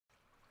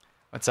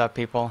What's up,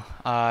 people?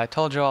 I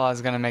told you all I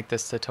was going to make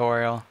this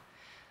tutorial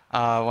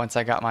once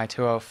I got my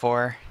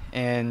 204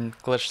 in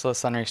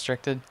Glitchless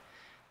Unrestricted.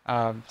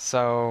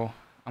 So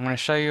I'm going to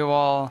show you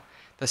all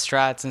the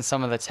strats and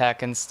some of the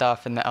tech and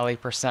stuff in the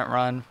LE%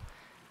 run.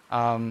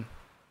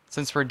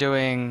 Since we're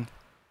doing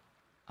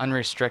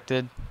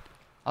Unrestricted,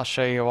 I'll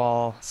show you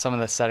all some of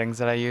the settings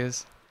that I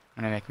use.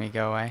 I'm going to make me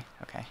go away.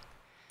 Okay.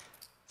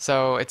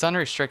 So it's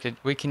unrestricted.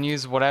 We can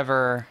use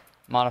whatever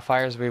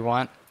modifiers we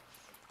want.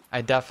 I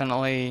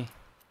definitely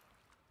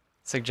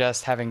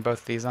suggest having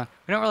both these on.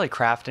 We don't really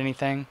craft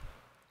anything.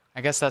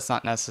 I guess that's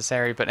not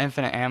necessary, but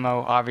infinite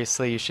ammo,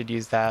 obviously you should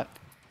use that.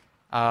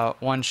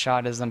 One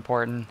shot is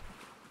important.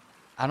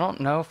 I don't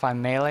know if I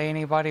melee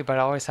anybody, but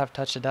I always have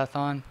touch of death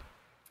on.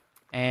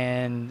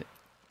 And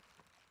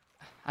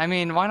I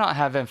mean, why not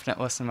have infinite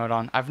listen mode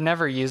on? I've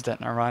never used it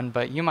in a run,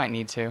 but you might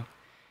need to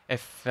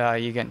if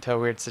you get into a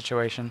weird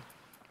situation.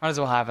 Might as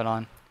well have it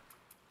on.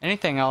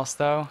 Anything else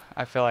though,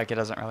 I feel like it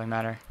doesn't really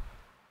matter.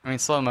 I mean,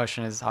 slow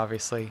motion is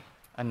obviously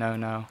a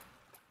no-no.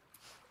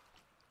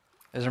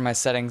 Those are my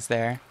settings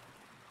there.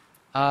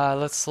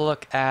 Let's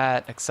look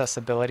at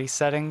accessibility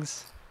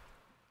settings.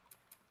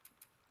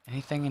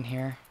 Anything in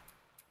here?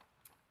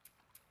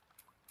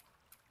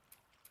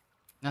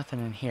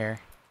 Nothing in here.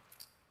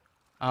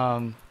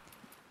 I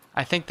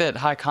think that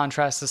high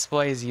contrast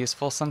display is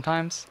useful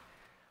sometimes.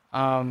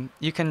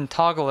 You can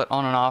toggle it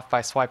on and off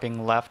by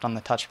swiping left on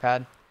the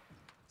touchpad.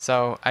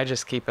 So I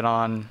just keep it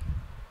on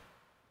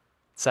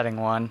setting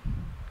 1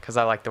 because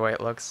I like the way it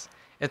looks.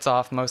 It's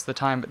off most of the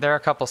time, but there are a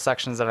couple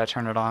sections that I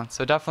turn it on,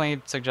 so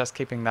definitely suggest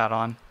keeping that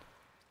on.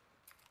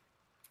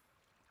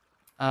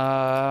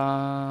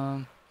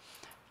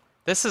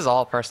 This is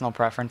all personal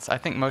preference. I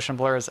think motion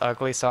blur is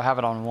ugly, so I have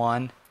it on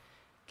 1.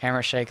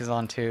 Camera shake is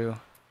on 2.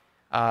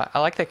 I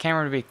like the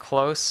camera to be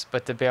close,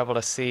 but to be able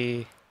to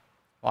see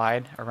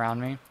wide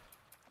around me.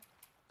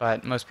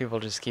 But most people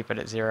just keep it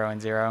at 0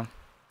 and 0.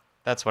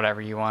 That's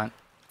whatever you want.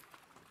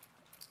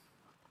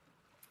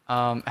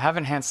 I have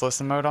enhanced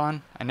listen mode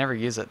on. I never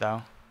use it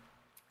though.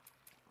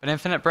 But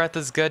infinite breath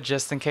is good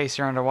just in case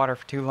you're underwater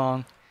for too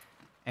long.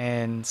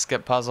 And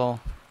skip puzzle.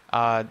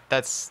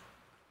 That's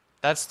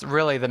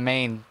really the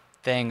main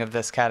thing of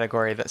this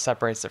category that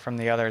separates it from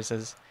the others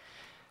is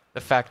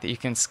the fact that you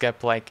can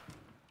skip like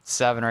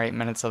 7 or 8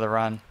 minutes of the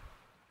run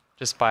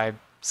just by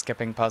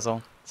skipping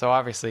puzzle. So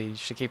obviously you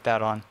should keep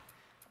that on.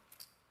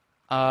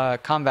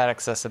 Combat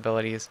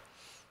accessibilities.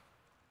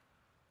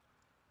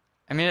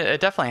 I mean,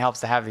 it definitely helps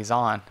to have these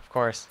on, of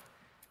course.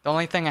 The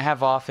only thing I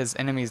have off is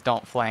enemies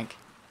don't flank,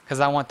 because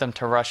I want them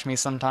to rush me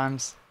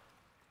sometimes.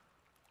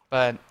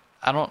 But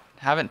I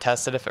haven't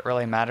tested if it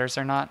really matters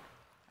or not.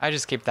 I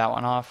just keep that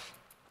one off.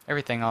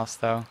 Everything else,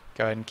 though,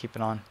 go ahead and keep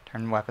it on.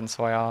 Turn weapon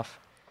sway off.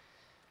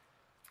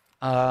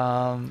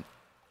 I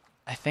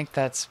think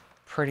that's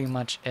pretty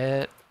much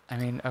it. I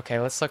mean, okay,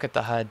 let's look at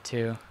the HUD,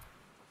 too.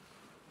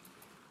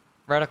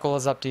 Reticle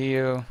is up to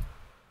you.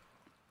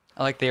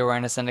 I like the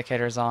awareness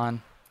indicators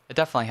on. It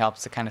definitely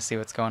helps to kind of see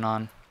what's going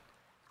on.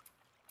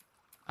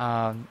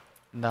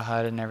 The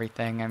HUD and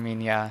everything, I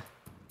mean, yeah.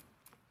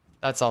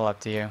 That's all up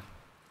to you.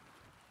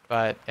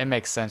 But it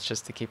makes sense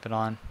just to keep it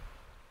on.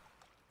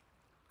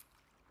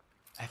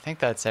 I think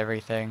that's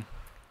everything.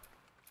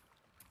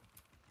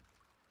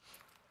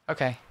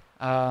 Okay,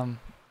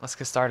 let's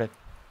get started.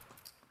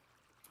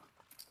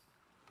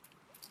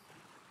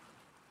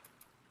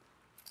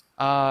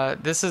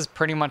 This is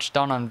pretty much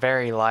done on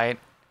very light.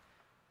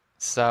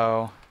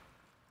 So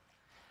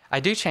I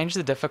do change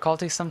the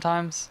difficulty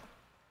sometimes.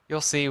 You'll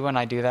see when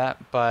I do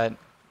that, but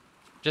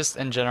just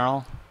in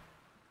general,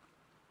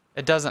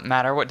 it doesn't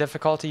matter what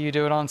difficulty you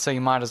do it on, so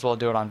you might as well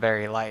do it on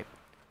very light.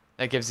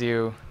 That gives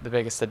you the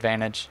biggest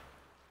advantage.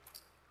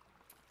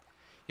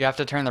 You have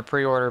to turn the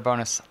pre-order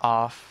bonus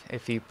off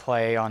if you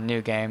play on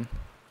new game.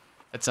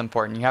 It's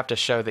important. You have to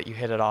show that you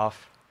hit it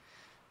off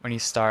when you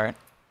start.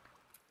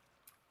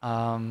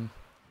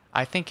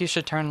 I think you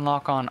should turn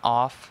lock on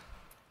off.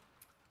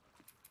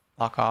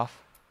 Lock off.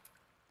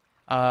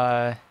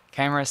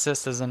 Camera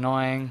assist is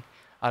annoying.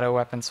 Auto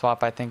weapon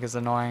swap I think is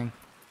annoying.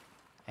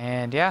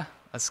 And yeah,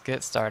 let's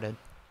get started.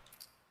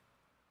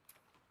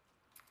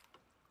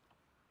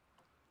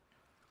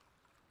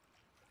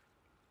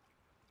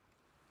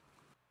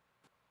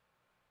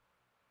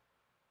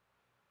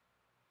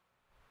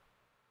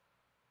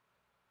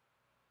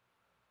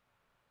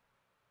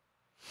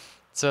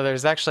 So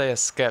there's actually a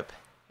skip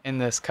in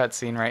this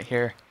cutscene right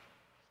here.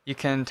 You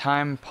can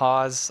time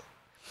pause.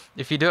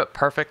 If you do it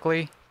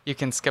perfectly, you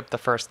can skip the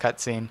first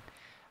cutscene.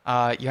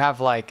 You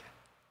have like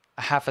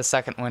a half a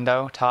second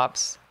window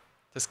tops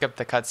to skip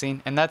the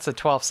cutscene, and that's a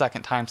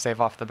 12-second time save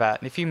off the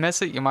bat. And if you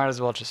miss it, you might as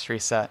well just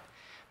reset.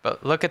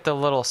 But look at the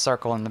little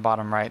circle in the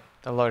bottom right,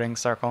 the loading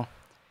circle.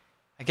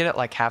 I get it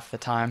like half the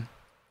time.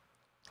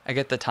 I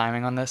get the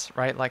timing on this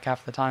right like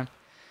half the time.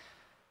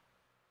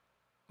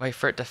 Wait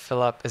for it to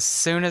fill up. As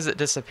soon as it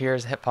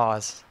disappears, hit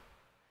pause.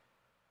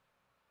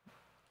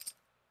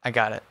 I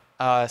got it.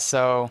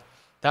 So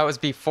that was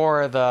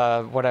before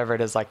the whatever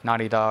it is, like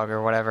Naughty Dog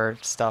or whatever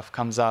stuff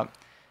comes up.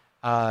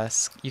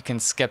 you can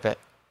skip it.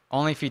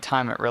 Only if you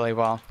time it really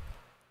well.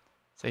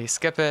 So you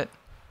skip it.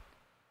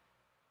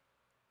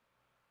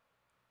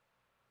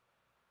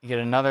 You get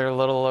another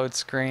little load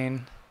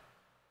screen.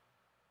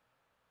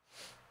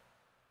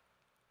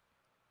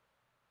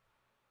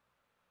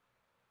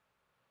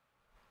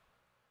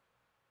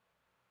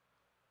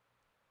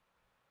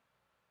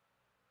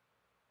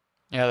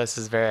 Yeah, this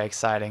is very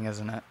exciting,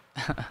 isn't it?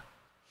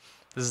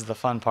 This is the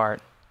fun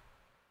part.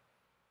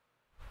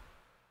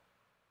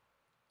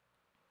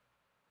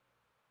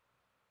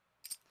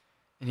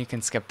 And you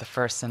can skip the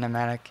first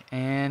cinematic,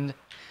 and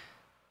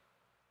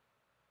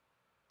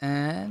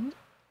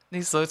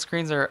these load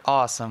screens are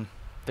awesome.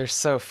 They're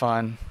so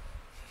fun.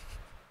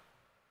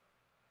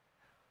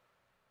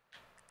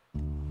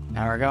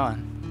 Now we're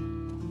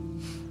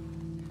going.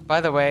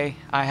 By the way,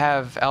 I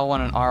have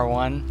L1 and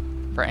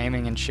R1 for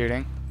aiming and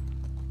shooting.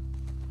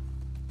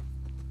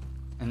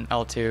 And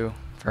L2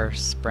 for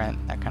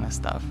sprint, that kind of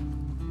stuff.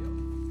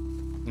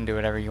 You can do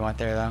whatever you want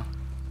there though.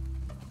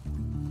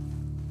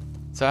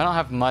 So I don't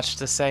have much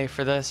to say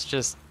for this,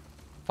 just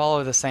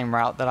follow the same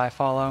route that I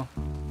follow.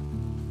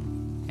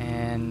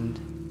 And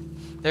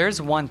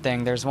there's one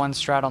thing, there's one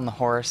strat on the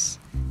horse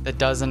that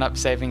does end up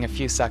saving a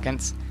few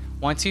seconds.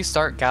 Once you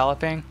start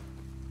galloping,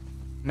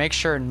 make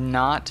sure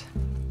not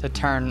to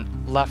turn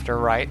left or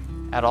right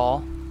at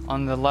all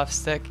on the left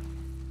stick.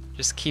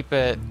 Just keep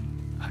it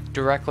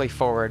directly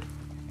forward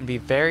and be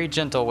very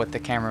gentle with the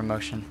camera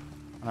motion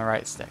on the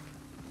right stick.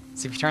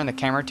 So if you turn the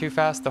camera too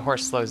fast, the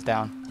horse slows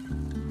down.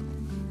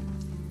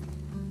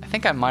 I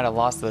think I might have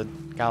lost the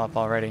gallop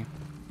already.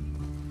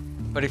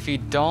 But if you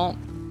don't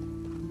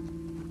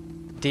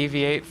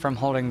deviate from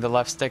holding the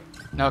left stick,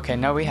 okay,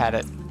 no, we had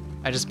it.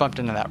 I just bumped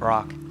into that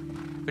rock.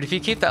 But if you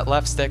keep that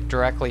left stick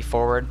directly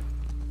forward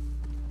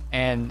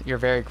and you're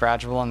very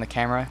gradual on the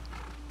camera,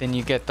 then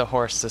you get the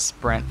horse to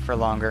sprint for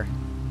longer.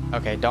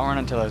 Okay, don't run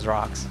into those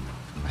rocks.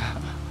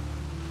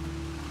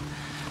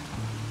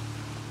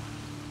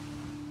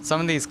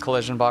 Some of these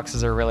collision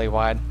boxes are really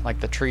wide, like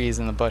the trees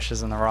and the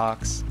bushes and the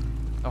rocks.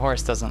 The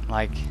horse doesn't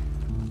like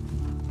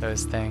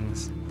those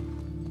things.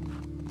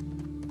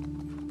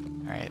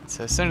 Alright,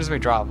 so as soon as we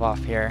drop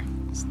off here,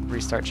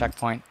 restart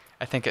checkpoint,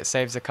 I think it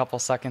saves a couple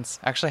seconds.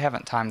 Actually, I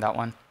haven't timed that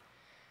one.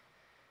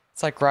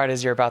 It's like right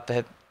as you're about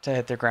to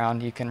hit the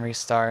ground, you can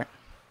restart.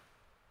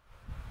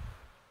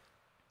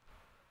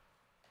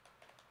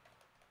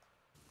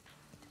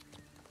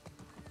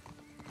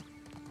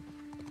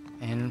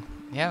 And,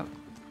 yeah,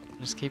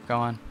 just keep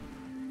going.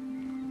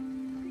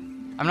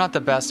 I'm not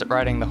the best at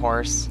riding the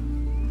horse,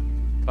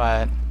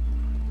 but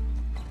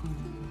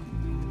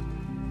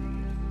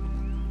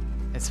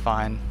it's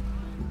fine.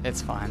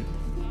 It's fine.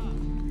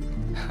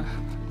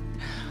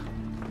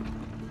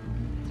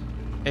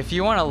 If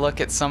you want to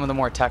look at some of the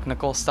more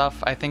technical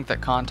stuff, I think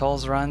that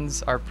Contols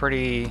runs are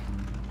pretty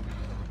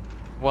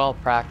well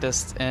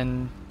practiced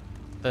in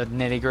the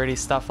nitty-gritty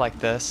stuff like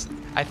this.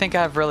 I think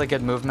I have really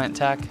good movement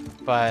tech,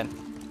 but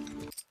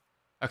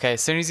okay,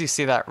 as soon as you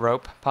see that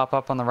rope pop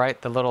up on the right,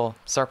 the little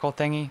circle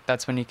thingy,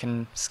 that's when you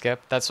can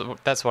skip. That's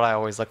what I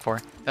always look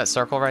for. That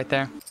circle right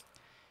there,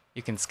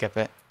 you can skip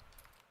it.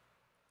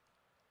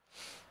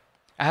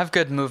 I have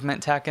good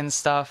movement tech and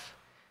stuff,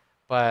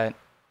 but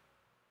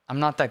I'm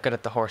not that good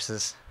at the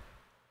horses.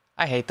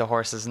 I hate the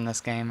horses in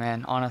this game,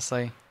 man,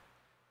 honestly.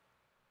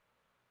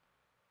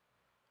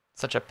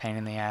 Such a pain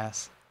in the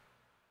ass.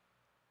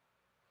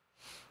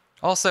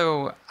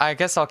 Also, I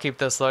guess I'll keep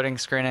this loading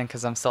screen in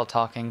because I'm still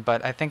talking,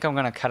 but I think I'm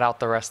going to cut out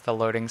the rest of the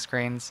loading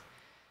screens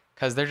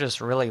because they're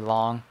just really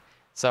long.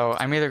 So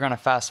I'm either going to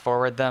fast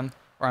forward them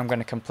or I'm going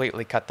to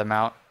completely cut them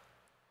out.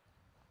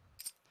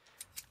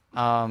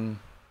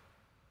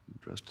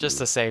 Just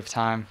to save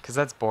time, because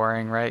that's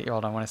boring, right? You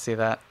all don't want to see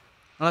that.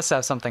 Unless I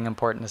have something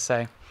important to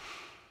say.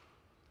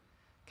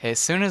 Okay, as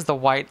soon as the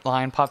white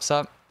line pops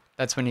up,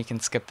 that's when you can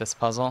skip this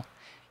puzzle.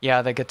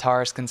 Yeah, the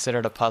guitar is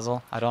considered a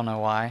puzzle. I don't know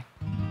why.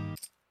 And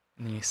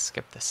then you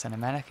skip the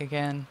cinematic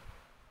again.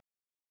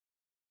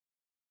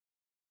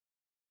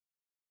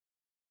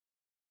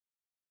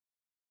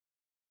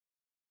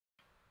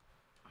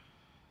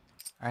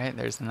 Alright,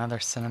 there's another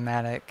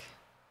cinematic.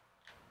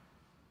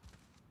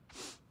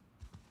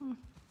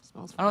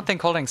 I don't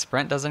think holding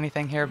sprint does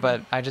anything here,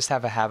 but I just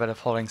have a habit of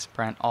holding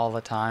sprint all the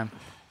time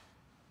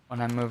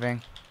when I'm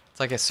moving. It's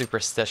like a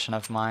superstition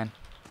of mine.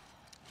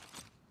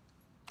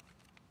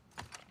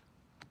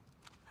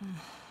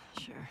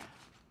 Sure.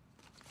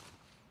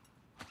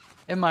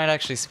 It might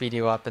actually speed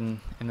you up in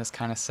this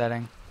kind of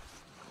setting.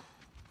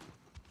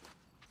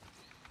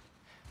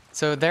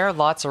 So there are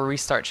lots of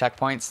restart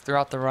checkpoints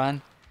throughout the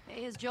run.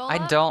 Hey, is Joel I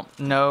up? don't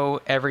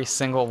know every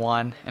single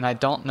one, and I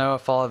don't know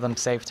if all of them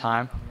save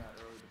time.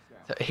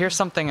 So here's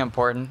something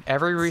important.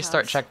 Every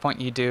restart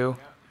checkpoint you do,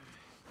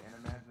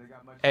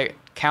 it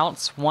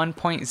counts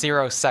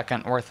 1.0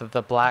 second worth of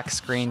the black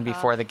screen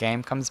before the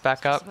game comes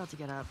back up. About to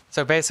get up.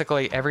 So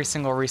basically, every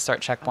single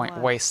restart checkpoint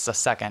wastes a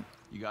second.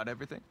 You got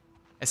everything?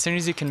 As soon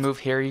as you can move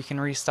here, you can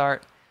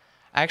restart.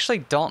 I actually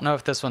don't know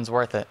if this one's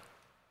worth it,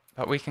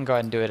 but we can go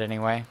ahead and do it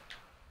anyway.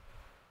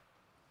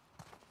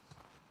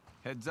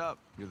 Heads up,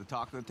 you're the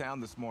talk of the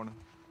town this morning.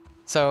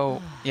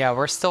 So, yeah,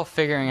 we're still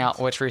figuring out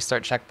which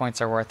restart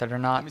checkpoints are worth it or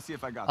not. Let me see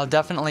if I got I'll this.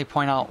 definitely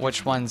point out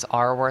which ones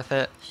are worth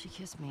it. She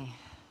kissed me.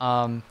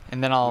 And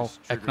then I'll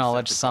Which trigger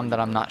acknowledge set to some call that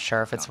you I'm a not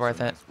sure if it's not worth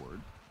so it. nice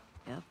word.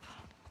 Yep.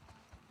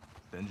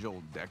 Then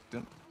Joel decked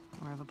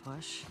More of a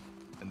push.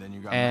 and then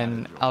you got And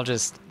mad at Joel. I'll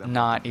just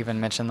not even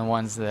mention the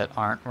ones that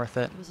aren't worth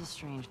it. It was a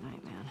strange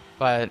night, man.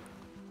 But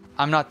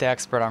I'm not the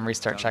expert on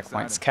restart Sounds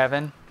checkpoints.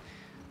 exciting.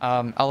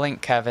 Kevin, I'll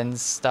link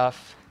Kevin's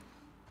stuff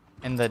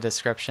in the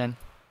description.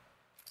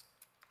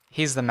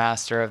 He's the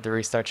master of the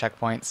restart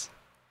checkpoints.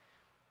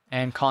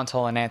 And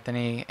Contul and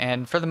Anthony,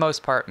 and for the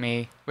most part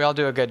me, we all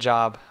do a good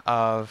job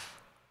of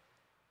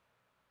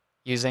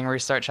using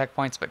restart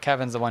checkpoints, but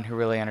Kevin's the one who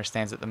really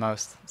understands it the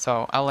most.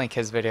 So I'll link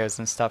his videos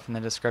and stuff in the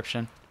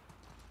description.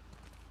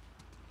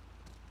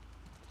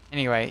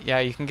 Anyway, yeah,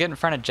 you can get in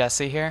front of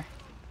Jesse here.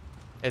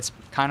 It's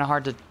kind of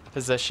hard to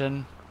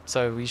position,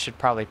 so we should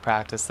probably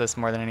practice this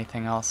more than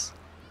anything else.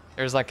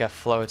 There's like a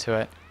flow to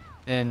it.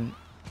 And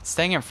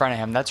staying in front of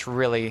him, that's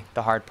really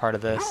the hard part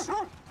of this.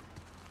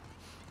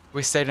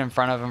 We stayed in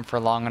front of him for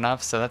long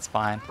enough, so that's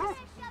fine.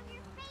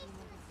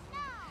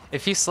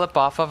 If you slip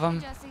off of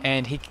him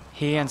and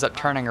he ends up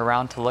turning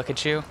around to look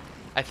at you,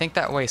 I think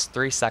that wastes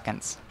 3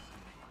 seconds.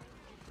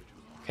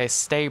 Okay,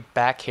 stay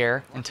back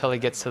here until he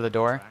gets to the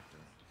door,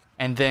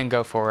 and then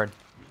go forward.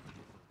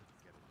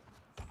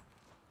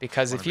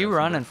 Because if you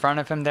run in front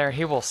of him there,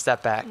 he will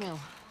step back, No.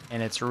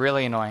 and it's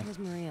really annoying. Where's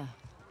Maria?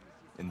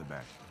 in the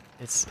back.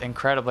 It's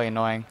incredibly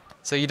annoying.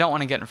 So you don't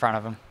want to get in front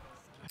of him.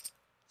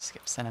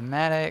 Skip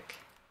cinematic.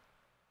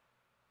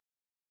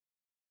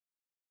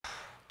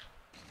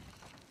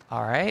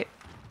 Alright.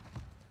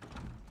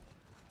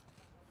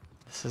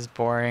 This is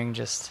boring,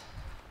 just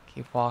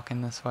keep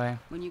walking this way.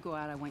 When you go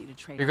out, I want you to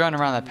trade. You're going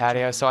around the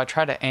patio, so I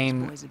try to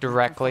aim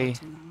directly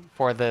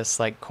for this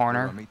like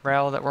corner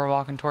rail that we're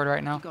walking toward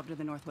right now. Go up to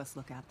the northwest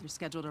lookout. They're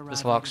scheduled to arrive.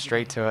 Just walk later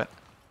straight today. to it.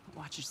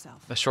 Watch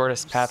yourself. The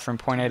shortest There's path from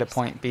point A to 30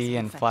 point B seconds in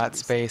infected flat loose.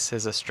 space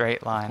is a straight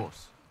Of line.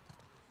 course.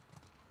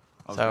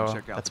 I was gonna So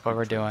check out that's the what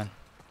we're creek trails. doing.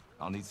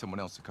 I'll need someone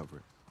else to cover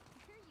it.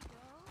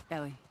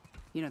 Ellie,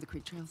 you know the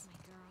creek trails?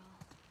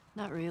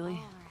 Not really.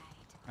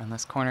 On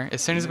this corner.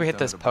 As soon as we hit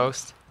this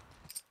post,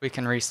 we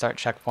can restart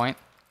checkpoint.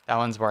 That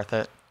one's worth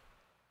it.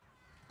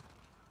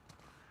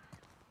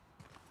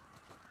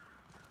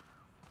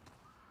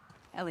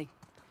 Ellie.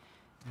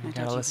 You no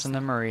gotta touchy listen to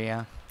this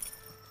Maria.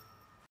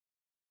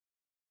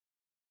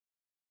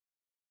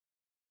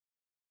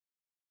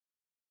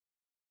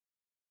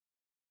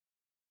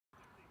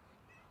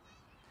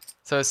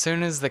 So as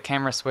soon as the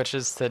camera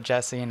switches to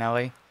Jesse and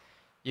Ellie,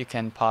 you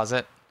can pause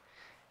it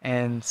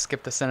and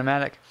skip the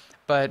cinematic.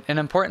 But an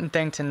important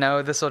thing to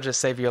know, this will just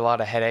save you a lot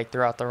of headache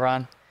throughout the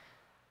run.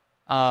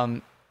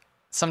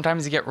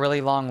 Sometimes you get really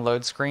long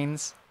load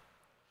screens.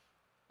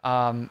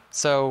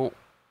 So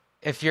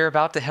if you're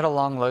about to hit a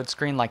long load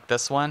screen like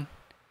this one,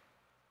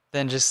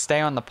 then just stay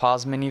on the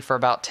pause menu for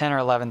about 10 or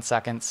 11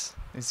 seconds.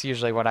 It's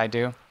usually what I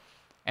do.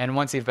 And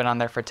once you've been on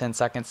there for 10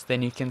 seconds,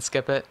 then you can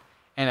skip it.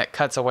 And it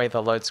cuts away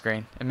the load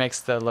screen. It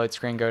makes the load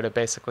screen go to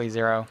basically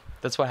 0.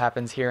 That's what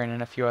happens here and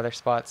in a few other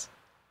spots.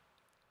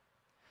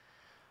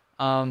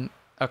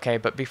 Okay,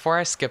 but before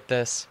I skip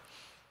this,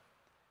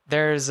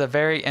 there's a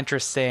very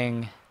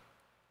interesting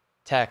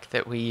tech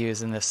that we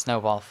use in this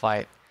snowball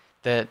fight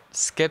that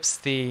skips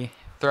the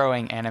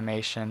throwing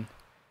animation.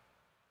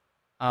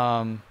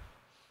 It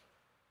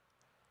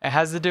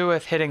has to do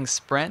with hitting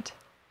sprint.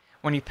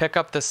 When you pick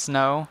up the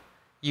snow,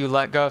 you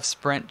let go of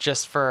sprint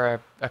just for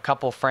a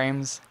couple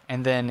frames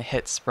and then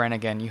hit sprint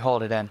again. You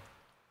hold it in.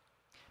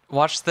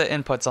 Watch the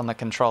inputs on the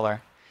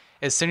controller.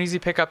 As soon as you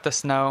pick up the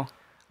snow,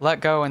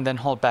 let go and then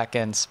hold back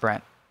in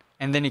sprint.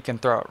 And then you can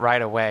throw it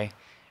right away.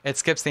 It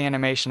skips the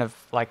animation of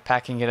like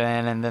packing it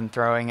in and then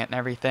throwing it and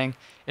everything.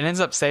 It ends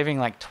up saving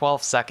like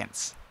 12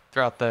 seconds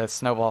throughout the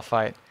snowball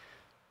fight.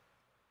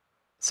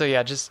 So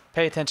yeah, just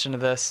pay attention to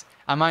this.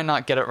 I might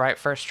not get it right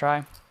first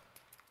try.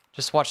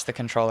 Just watch the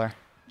controller.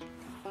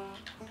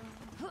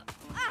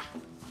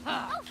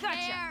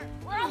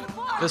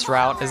 This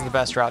route is the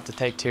best route to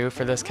take too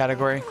for this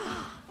category.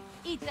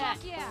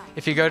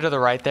 If you go to the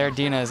right there,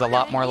 Dina is a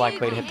lot more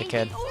likely to hit the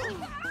kid.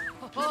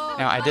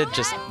 Now, I did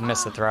just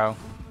miss a throw.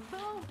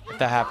 If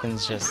that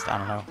happens, just, I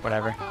don't know,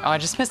 whatever. Oh, I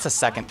just missed a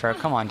second throw.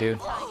 Come on, dude.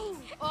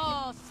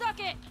 Oh, suck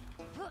it!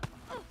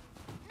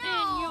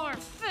 In your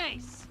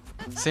face!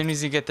 As soon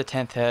as you get the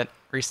 10th hit,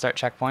 restart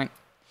checkpoint.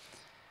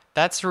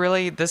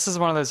 This is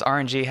one of those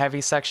RNG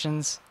heavy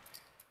sections.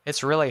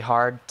 It's really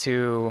hard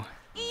to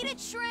Eat it,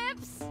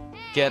 shrimps!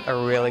 get a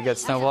really good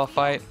snowball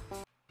fight.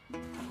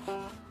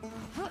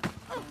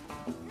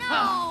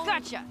 No!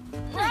 Gotcha!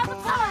 Grab the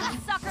car,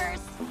 suckers!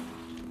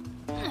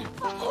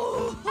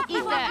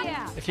 Eat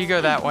that! If you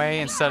go that way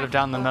instead of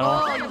down the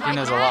middle,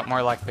 Dina's a lot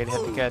more likely to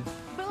hit the kid.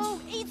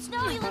 Boom! Eat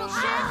snow, you little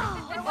shit!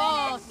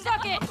 Oh,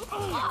 suck it!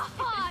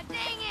 Oh,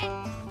 dang it!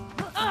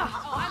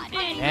 I'm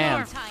in Damn.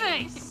 your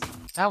face!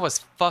 That was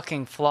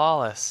fucking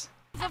flawless.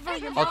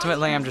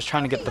 Ultimately, I'm just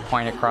trying to get the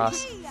point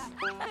across.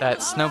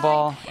 That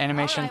snowball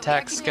animation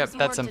tech skip,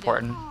 that's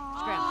important.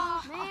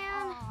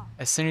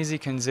 as soon as you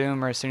can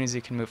zoom or as soon as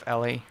you can move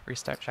Ellie,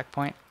 restart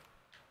checkpoint.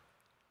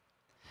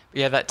 But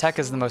yeah, that tech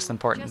is the most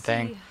important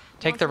thing.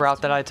 Take the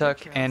route that I took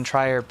and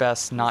try your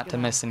best not to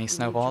miss any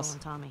snowballs.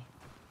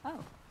 Oh,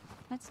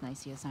 that's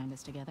nice you assigned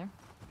us together.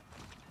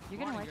 You're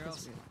gonna like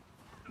this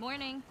route.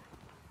 Morning.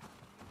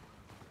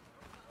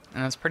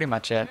 And that's pretty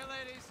much it.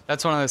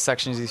 That's one of those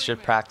sections you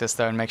should practice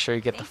though and make sure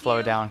you get the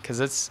flow down,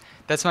 because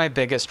that's my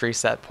biggest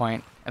reset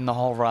point in the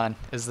whole run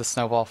is the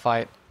snowball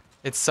fight.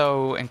 It's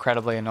so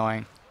incredibly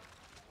annoying.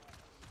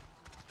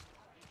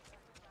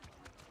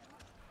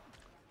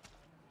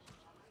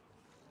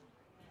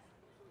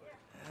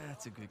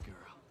 That's a good girl.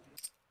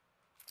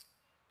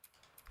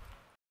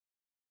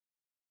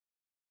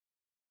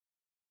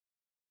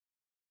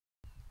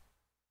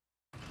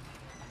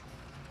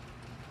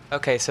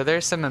 Okay, so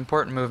there's some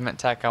important movement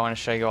tech I want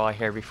to show you all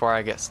here before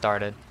I get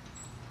started.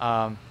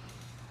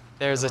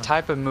 There's a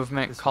type of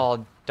movement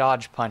called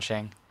dodge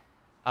punching.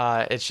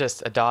 It's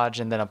just a dodge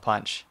and then a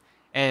punch.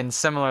 And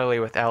similarly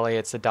with Ellie,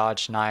 it's a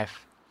dodge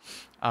knife.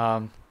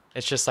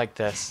 It's just like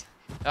this.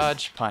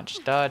 Dodge,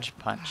 punch,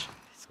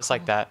 just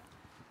like that.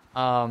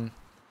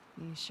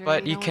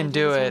 But you can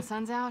do it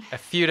a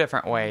few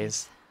different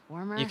ways.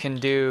 You can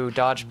do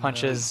dodge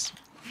punches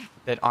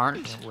that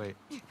aren't. Can't wait.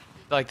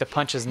 Like the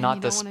punch is not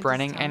the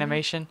sprinting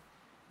animation.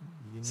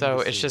 So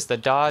it's just a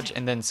dodge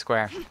and then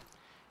square.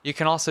 You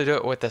can also do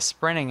it with a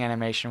sprinting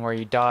animation where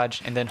you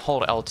dodge and then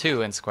hold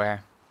L2 and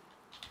square.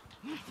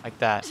 Like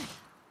that.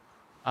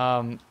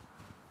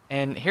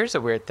 And here's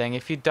a weird thing.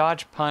 If you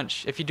dodge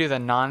punch, if you do the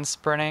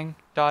non-sprinting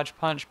dodge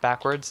punch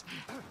backwards.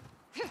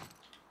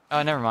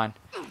 Oh, never mind.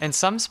 In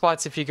some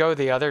spots, if you go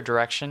the other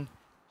direction,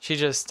 she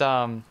just,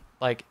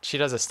 like, she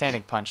does a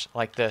standing punch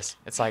like this.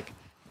 It's like,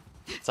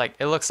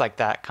 it looks like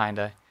that,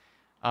 kinda.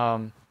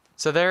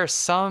 So there are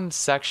some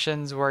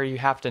sections where you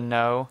have to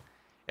know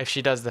if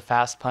she does the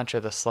fast punch or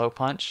the slow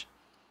punch,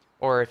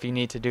 or if you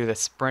need to do the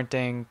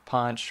sprinting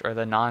punch or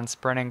the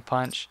non-sprinting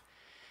punch.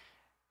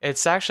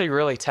 It's actually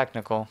really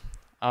technical.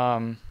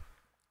 So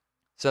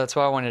that's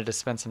why I wanted to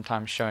spend some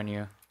time showing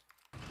you.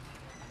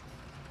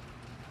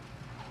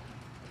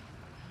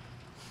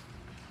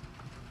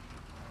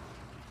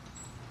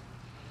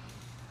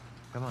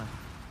 Come on.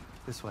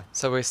 This way.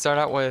 So we start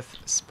out with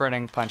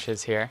sprinting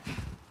punches here.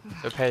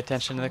 So pay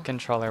attention to the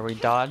controller. We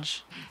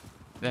dodge,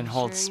 then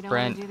hold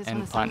sprint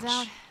and punch.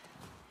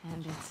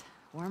 And it's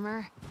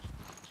warmer.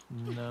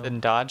 No. Then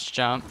dodge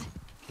jump.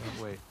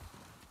 Can't wait.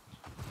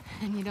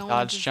 And you don't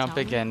Dodge jump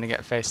again to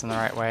get facing the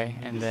right way.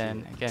 And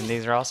then again,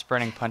 these are all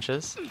sprinting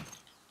punches.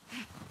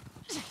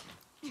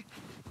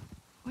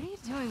 What are you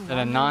doing? Then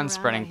a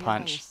non-sprinting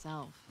punch.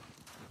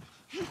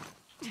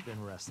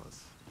 Been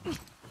restless.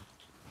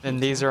 Then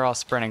these are all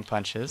sprinting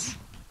punches.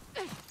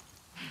 I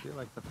feel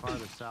like the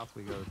farther south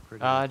we go, the prettier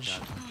Dodge,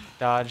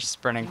 dodge,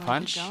 sprinting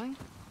punch.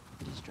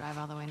 Just drive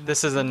all the way to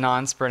This is a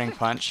non-sprinting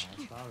punch.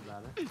 I thought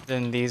about it.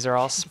 Then these are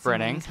all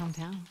sprinting.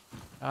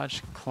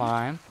 Dodge,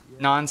 climb.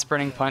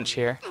 Non-sprinting punch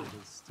here.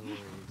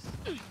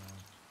 No,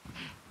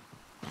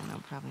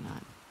 probably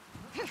not.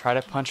 Try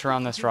to punch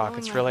around this rock.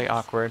 It's really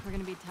awkward. We're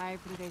gonna be tired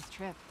for today's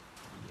trip.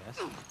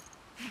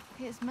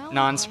 Yes.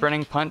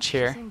 Non-sprinting punch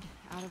here.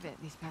 Out of it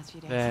these past few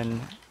days. Then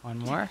one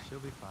more. She'll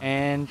be fine.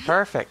 And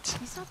perfect.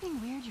 You stop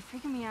being weird. You're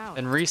freaking me out.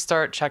 Then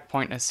restart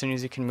checkpoint as soon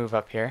as you can move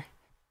up here.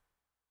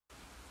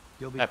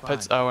 You'll be That fine.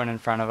 puts Owen in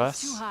front of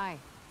It's too us. high.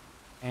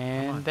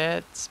 And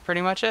that's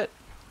pretty much it.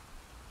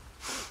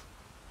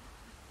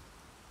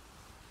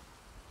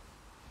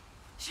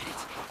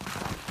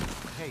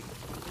 Hey,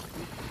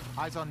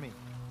 eyes on me.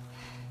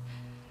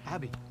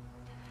 Abby,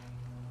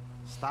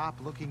 stop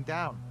looking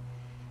down.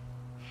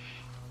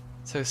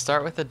 So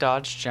start with a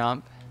dodge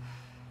jump.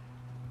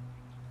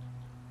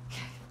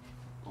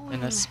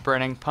 Then a Owen,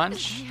 sprinting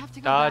punch. we have to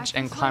go Dodge back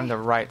and this climb way? the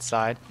right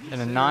side. Then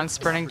a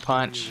non-sprinting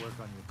punch. Work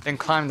on your Then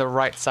climb the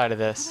right side of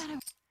this.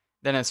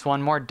 Then it's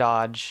one more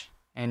dodge.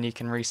 And you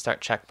can restart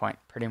checkpoint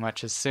pretty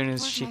much as soon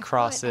as Where's she my foot up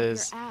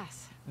crosses your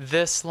ass?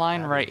 this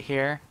line right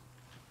here.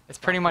 It's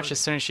pretty much as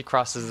soon as she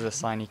crosses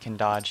this line you can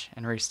dodge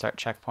and restart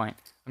checkpoint.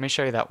 Let me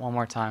show you that one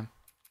more time.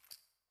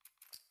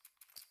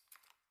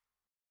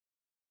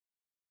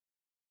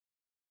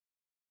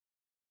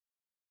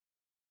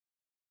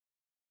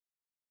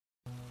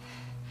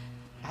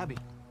 Abby,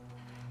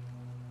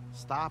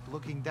 stop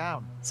looking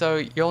down. So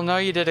you'll know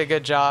you did a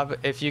good job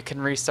if you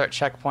can restart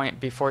checkpoint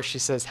before she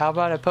says, "How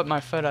about I put my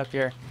foot up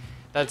here?"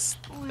 That's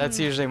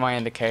usually my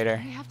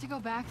indicator. We have to go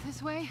back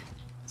this way.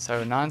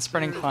 So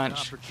non-sprinting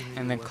punch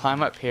and then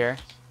climb up here.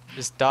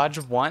 Just dodge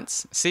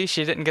once. See,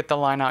 she didn't get the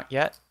line out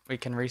yet. We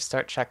can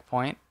restart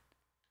checkpoint.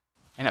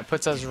 And it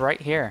puts us right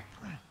here.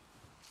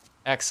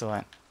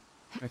 Excellent.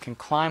 We can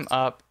climb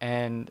up,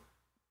 and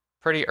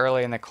pretty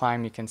early in the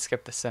climb you can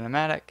skip the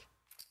cinematic.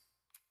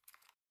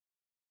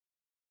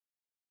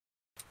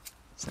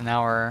 So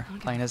now we're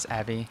playing as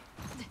Abby,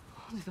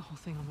 I'll do the whole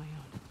thing on my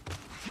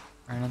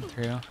own. running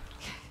through.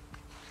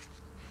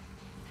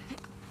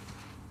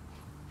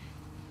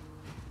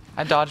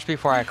 I dodged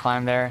before I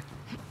climbed there.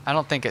 I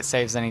don't think it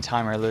saves any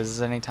time or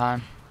loses any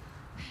time.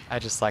 I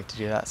just like to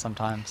do that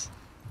sometimes.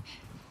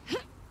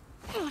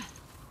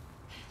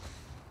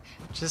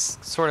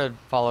 just sort of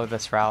follow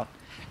this route.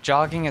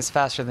 Jogging is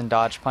faster than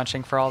dodge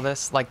punching for all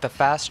this. Like the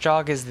fast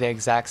jog is the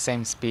exact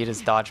same speed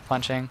as dodge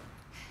punching.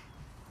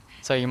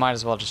 So you might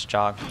as well just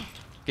jog,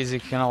 because you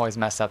can always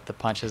mess up the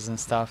punches and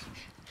stuff.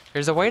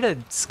 There's a way to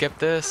skip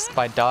this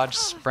by dodge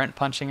sprint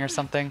punching or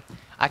something.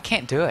 I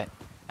can't do it.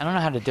 I don't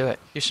know how to do it.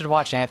 You should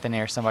watch Anthony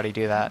or somebody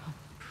do that.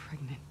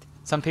 Pregnant.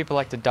 Some people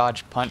like to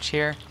dodge punch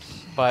here,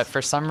 but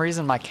for some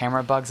reason my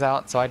camera bugs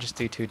out, so I just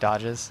do 2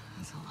 dodges.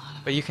 That's a lot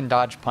of... But you can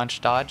dodge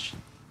punch dodge,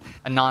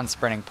 a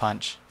non-sprinting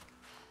punch.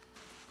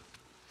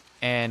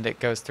 And it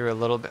goes through a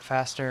little bit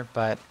faster,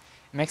 but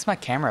it makes my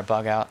camera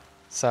bug out.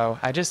 So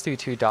I just do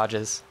 2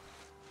 dodges.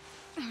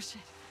 Oh,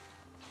 shit.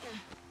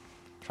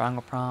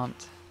 Triangle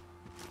prompt.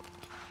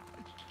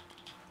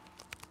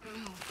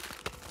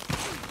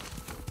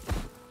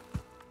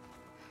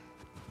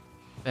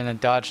 Then a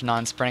dodge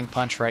non-sprinting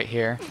punch right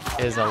here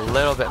is a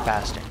little bit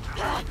faster.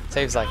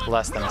 Saves like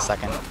less than a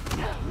second.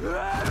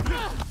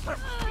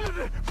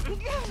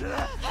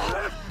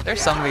 There's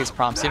some of these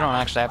prompts you don't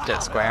actually have to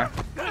hit square.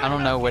 I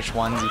don't know which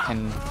ones you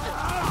can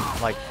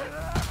like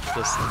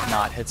just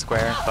not hit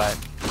square, but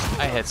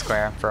I hit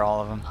square for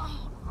all of them.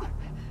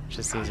 It's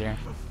just easier.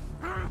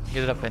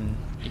 Get it up and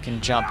you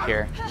can jump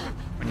here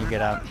when you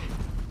get up.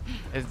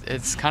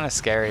 It's kind of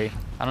scary.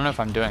 I don't know if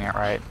I'm doing it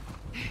right.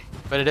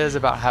 But it is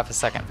about half a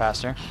second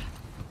faster.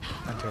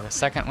 Went through the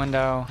second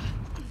window.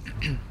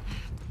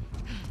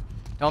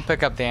 Don't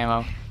pick up the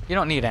ammo. You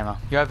don't need ammo.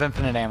 You have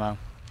infinite ammo.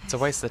 It's a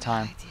waste of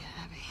time.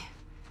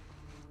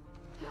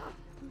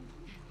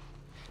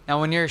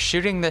 Now when you're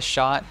shooting this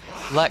shot,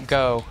 let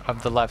go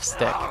of the left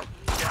stick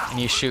and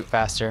you shoot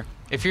faster.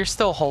 If you're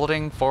still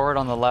holding forward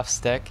on the left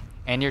stick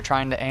and you're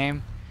trying to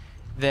aim,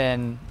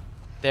 then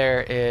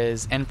there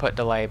is input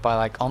delay by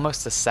like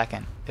almost a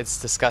second. It's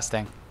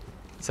disgusting.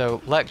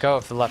 So let go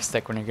of the left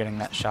stick when you're getting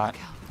that shot.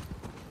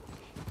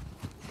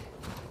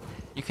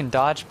 You can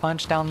dodge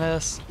punch down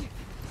this.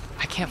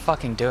 I can't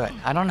fucking do it.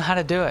 I don't know how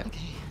to do it.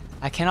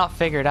 I cannot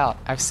figure it out.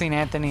 I've seen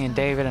Anthony and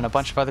David and a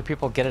bunch of other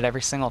people get it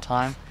every single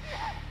time.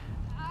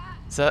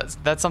 So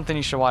that's something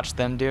you should watch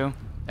them do.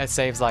 It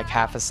saves like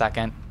half a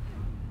second.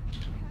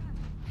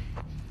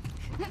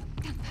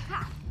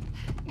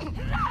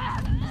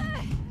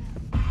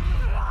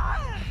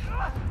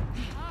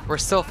 We're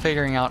still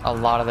figuring out a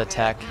lot of the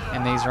tech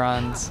in these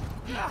runs,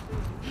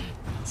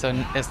 so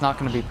it's not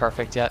going to be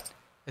perfect yet.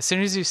 As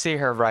soon as you see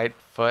her right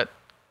foot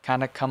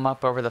kind of come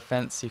up over the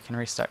fence, you can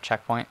restart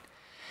checkpoint.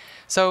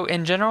 So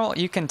in general,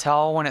 you can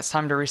tell when it's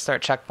time to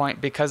restart checkpoint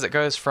because it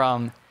goes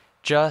from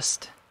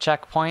just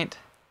checkpoint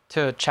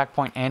to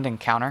checkpoint and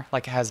encounter,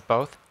 like it has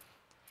both.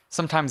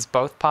 Sometimes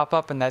both pop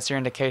up and that's your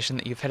indication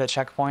that you've hit a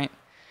checkpoint.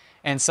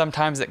 And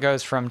sometimes it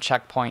goes from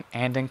checkpoint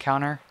and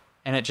encounter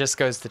and it just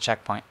goes to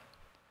checkpoint.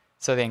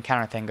 So the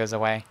encounter thing goes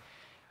away.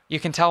 You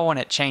can tell when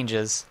it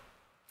changes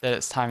that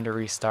it's time to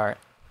restart.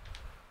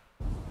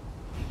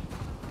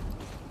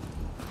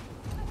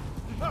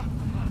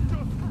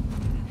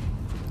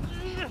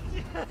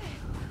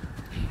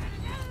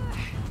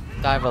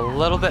 Dive a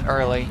little bit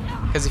early,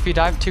 because if you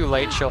dive too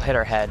late, she'll hit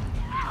her head,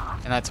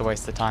 and that's a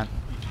waste of time.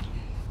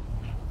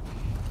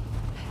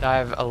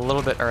 Dive a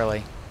little bit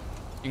early.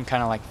 You can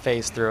kind of like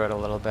phase through it a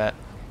little bit.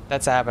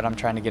 That's a habit I'm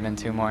trying to get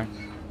into more.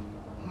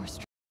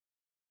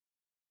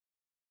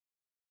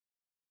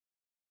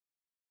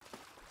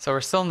 So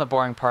we're still in the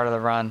boring part of the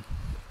run.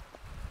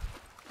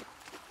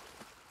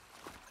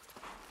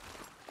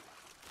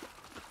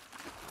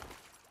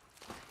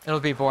 It'll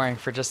be boring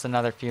for just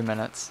another few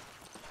minutes.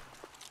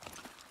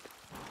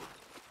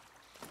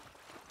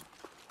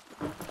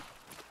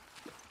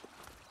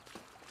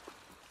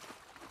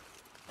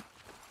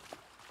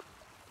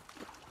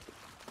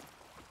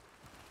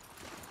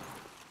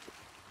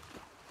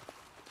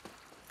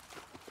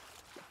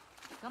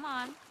 Come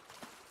on.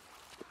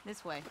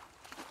 This way.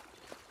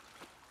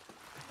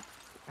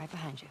 Right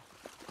behind you.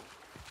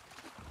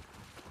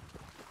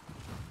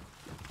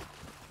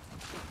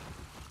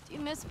 Do you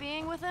miss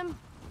being with him?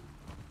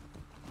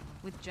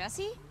 With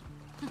Jesse?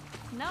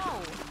 No.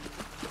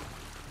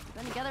 We've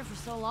been together for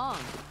so long.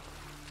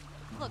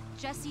 Look,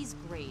 Jesse's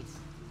great.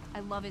 I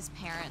love his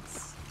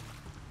parents.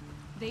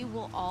 They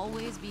will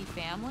always be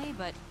family,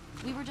 but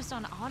we were just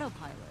on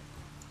autopilot.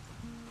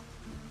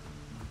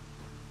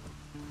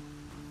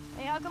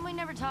 Hey, how come we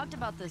never talked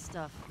about this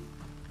stuff?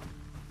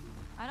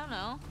 I don't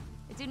know.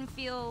 It didn't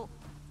feel...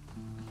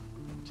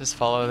 Just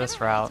follow this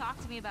route. Talk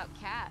to me about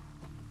Kat.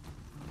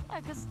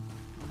 Yeah, 'cause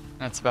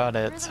that's about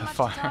there it isn't so much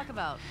far. to talk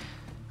about.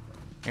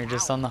 You're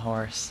just on the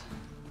horse.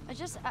 You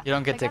You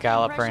don't get to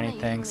gallop or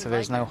anything, so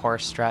there's no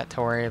horse strat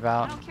to worry I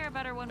about don't care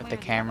about her one with way the or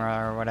the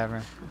camera or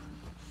whatever.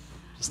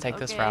 Just take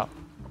this Okay. route.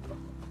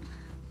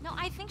 No,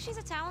 I think she's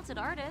a talented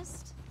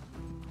artist.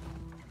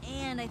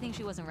 And I think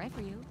she wasn't right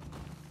for you.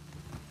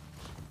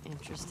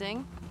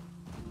 Interesting.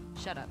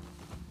 Shut up.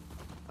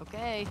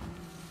 Okay.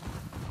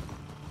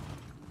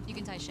 You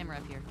can tie Shimmer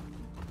up here.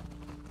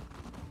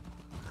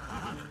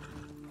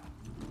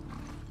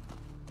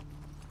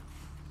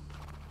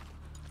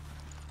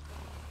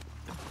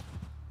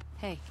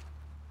 Hey.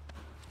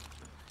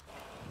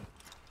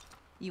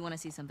 You want to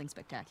see something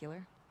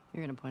spectacular?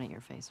 You're gonna point at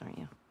your face, aren't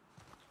you?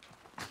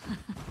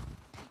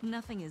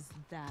 Nothing is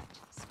that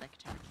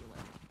spectacular.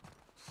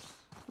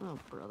 Oh,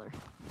 brother.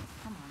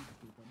 Come on,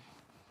 stupid.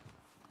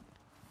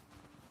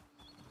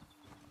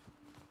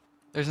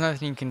 There's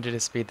nothing you can do to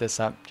speed this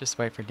up. Just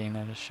wait for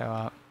Dina to show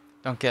up.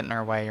 Don't get in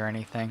her way or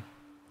anything.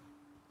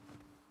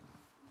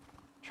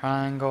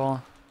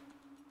 Triangle.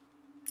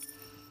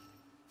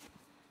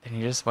 Then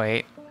you just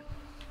wait. What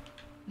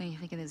do you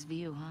think of this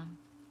view, huh?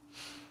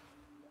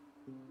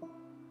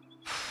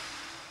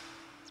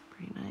 It's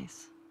pretty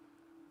nice.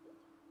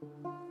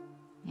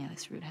 Yeah,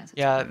 this route has its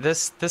Yeah,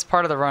 perks. this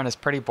part of the run is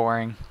pretty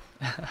boring.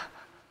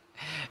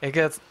 It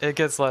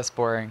gets less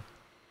boring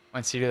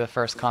once you do the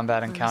first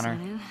combat encounter,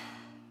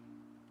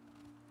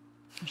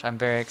 which I'm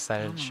very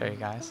excited to show you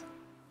guys.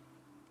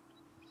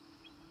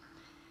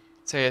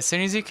 So yeah, as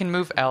soon as you can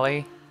move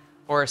Ellie,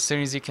 or as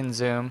soon as you can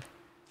zoom,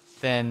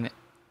 then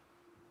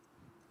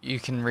you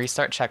can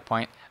restart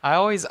checkpoint. I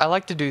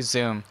like to do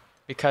zoom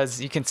because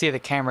you can see the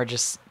camera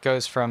just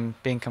goes from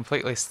being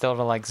completely still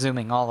to like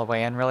zooming all the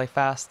way in really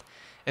fast.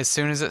 As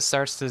soon as it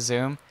starts to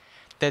zoom,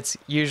 that's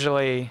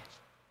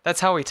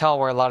how we tell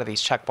where a lot of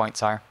these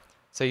checkpoints are.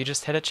 So you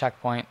just hit a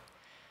checkpoint.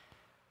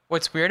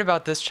 What's weird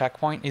about this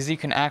checkpoint is you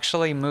can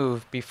actually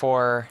move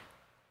before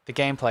the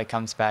gameplay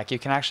comes back. You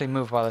can actually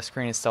move while the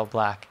screen is still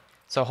black.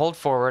 So hold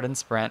forward and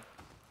sprint,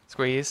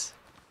 squeeze,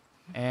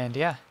 and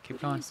yeah, keep Who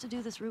do you going. used to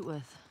do this route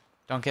with?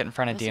 Don't get in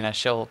front of Dina.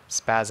 She'll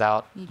spaz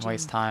out and Eugene.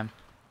 waste time.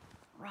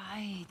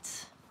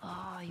 Right.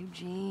 Oh,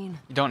 Eugene.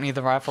 You don't need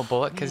the rifle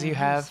bullet because Man, you he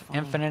was have funny.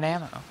 infinite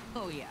ammo.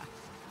 Oh, yeah.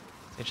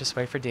 So just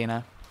wait for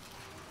Dina.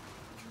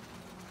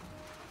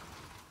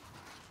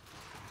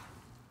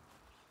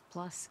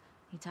 Plus,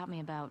 he taught me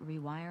about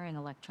rewiring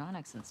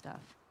electronics and stuff.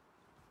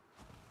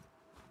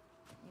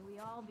 May we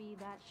all be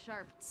that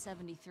sharp at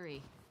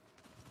 73.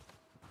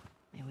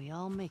 May we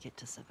all make it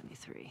to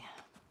 73.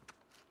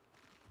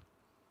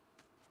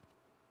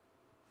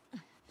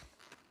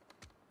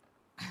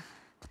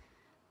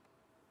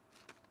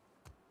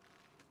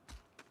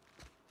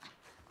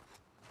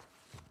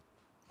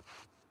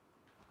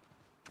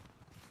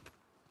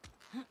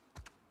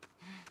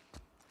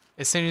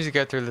 As soon as you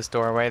go through this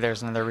doorway,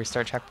 there's another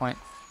restart checkpoint.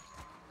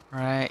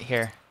 Right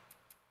here.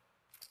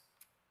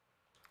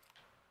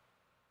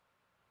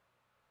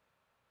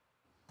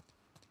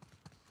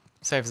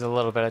 Saves a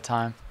little bit of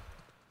time.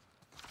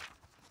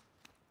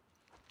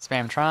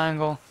 Spam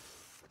triangle.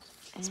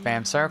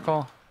 Spam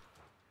circle.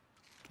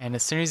 And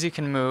as soon as you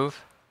can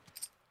move,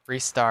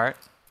 restart.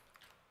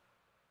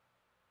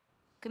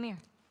 Come here.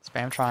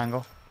 Spam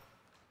triangle.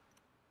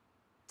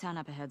 Town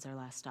up ahead's our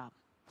last stop.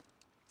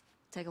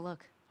 Take a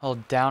look.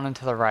 Hold down and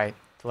to the right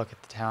to look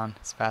at the town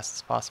as fast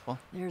as possible.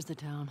 There's the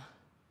town.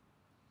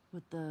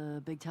 With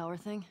the big tower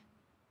thing?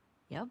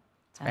 Yep.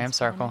 Spam That's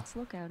circle. where the next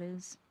lookout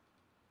is.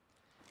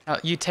 Now,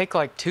 you take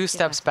like 2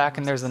 steps back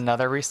and there's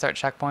another restart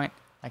checkpoint.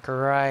 Like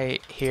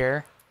right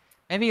here.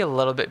 Maybe a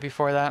little bit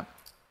before that.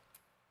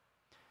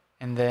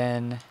 And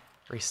then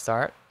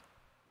restart.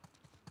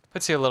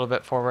 Puts you a little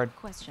bit forward.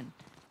 Question.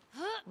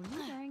 Were you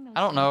wearing those I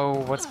don't know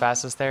what's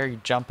fastest there. You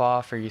jump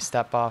off or you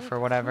step off or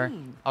whatever.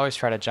 clean. Always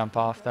try to jump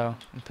off though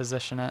and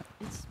position it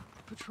It's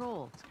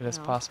patrol. as good as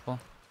possible.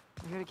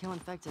 We're here to kill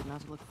infected,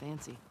 not to look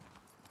fancy.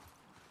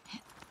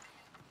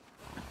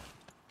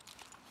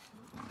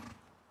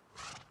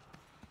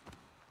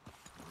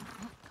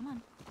 Come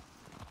on.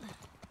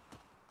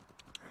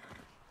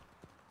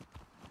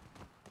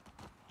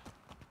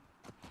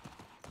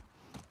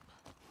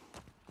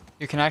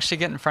 You can actually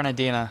get in front of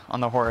Dina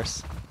on the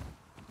horse.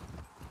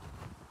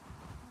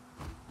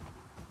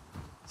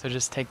 So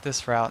just take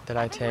this route that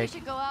I think take. we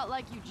should go out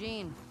like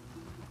Eugene.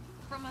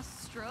 From a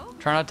stroke?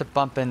 Try not to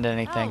bump into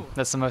anything. No,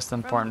 That's the most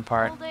important From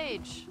part. old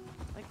age.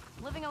 Like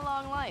living a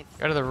long life.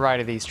 Go to the right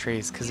of these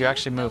trees because you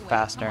actually No move way,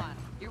 faster. come on.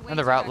 You're way And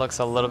the too route looks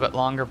a reckless. little bit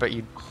longer, but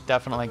you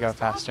definitely go Who's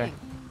faster. talking?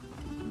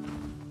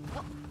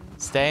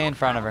 Stay in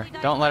front of her.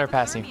 Don't let her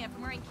pass you.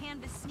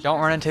 Don't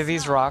run into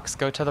these rocks.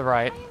 Go to the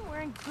right. Why are you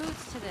wearing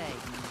boots today?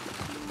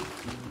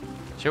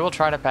 She will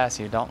try to pass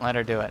you. Don't let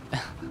her do it.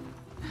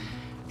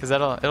 Because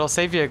it'll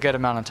save you a good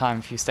amount of time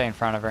if you stay in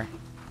front of her.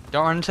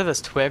 Don't run into this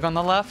twig on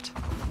the left.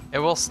 It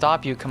will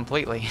stop you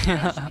completely.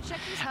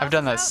 I've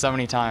done that so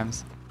many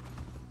times.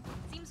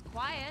 Seems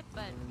quiet,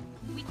 but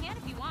we can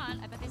if you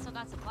want. I bet they still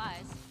got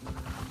supplies.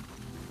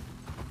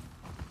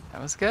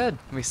 That was good.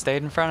 We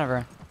stayed in front of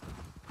her.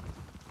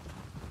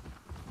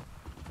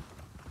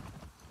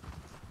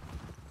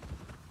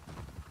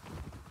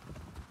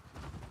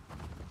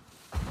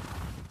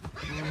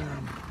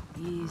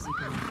 Easy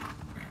going.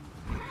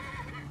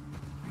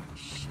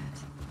 Shit.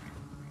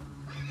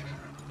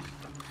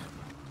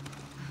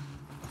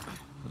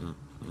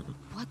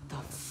 What the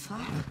fuck?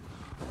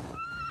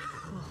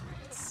 Oh,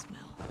 that smell.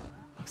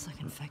 Looks like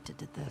infected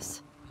did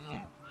this.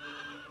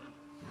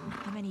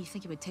 How many do you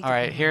think it would take? All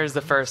right, here's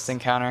the first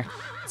encounter.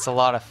 It's a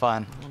lot of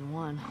fun.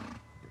 1-1.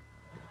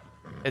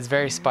 It's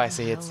very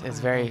spicy. It's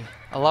very.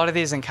 A lot of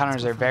these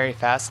encounters are very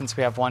fast since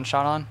we have one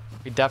shot on.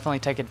 We definitely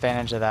take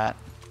advantage of that.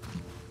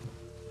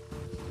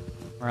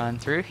 Run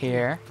through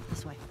here.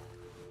 This way.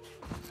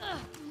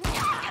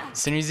 As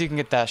soon as you can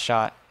get that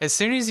shot. As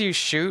soon as you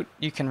shoot,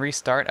 you can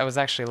restart. I was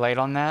actually late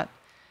on that.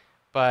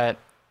 But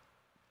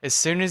as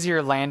soon as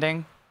you're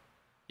landing,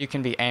 you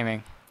can be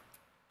aiming.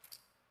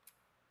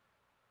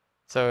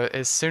 So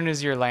as soon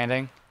as you're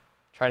landing,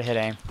 try to hit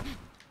aim.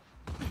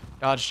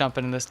 Dodge jump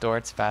into this door,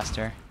 it's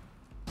faster.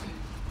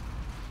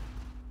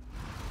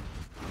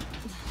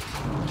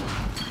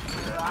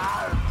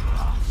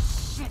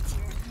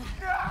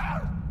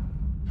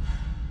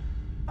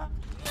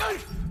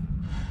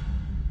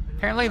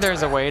 Apparently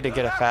there's a way to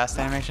get a fast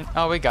animation.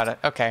 Oh, we got it.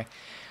 Okay.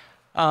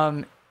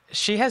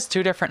 She has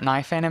two different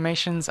knife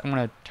animations. I'm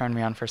going to turn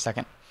me on for a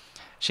second.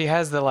 She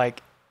has the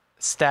like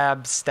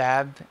stab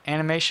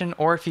animation,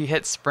 or if you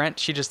hit sprint,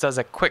 she just does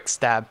a quick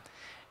stab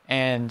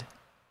and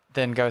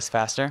then goes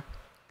faster.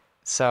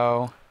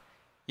 So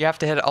you have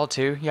to hit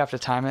L2. You have to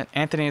time it.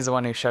 Anthony is the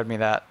one who showed me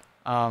that.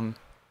 I'm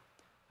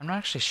not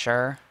actually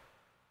sure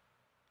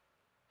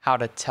how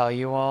to tell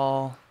you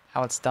all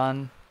how it's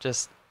done.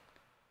 Just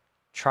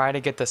try to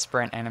get the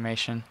sprint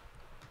animation.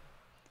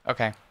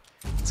 Okay,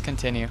 let's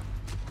continue.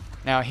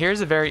 Now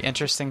here's a very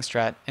interesting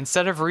strat.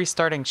 Instead of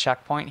restarting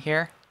checkpoint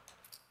here,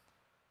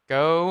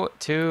 go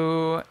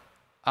to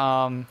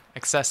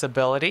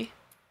accessibility,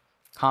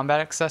 combat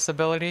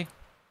accessibility.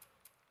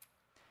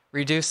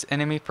 Reduce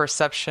enemy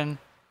perception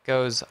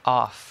goes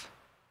off.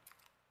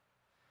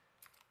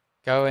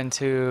 Go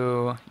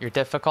into your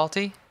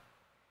difficulty.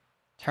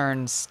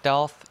 Turn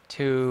stealth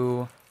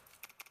to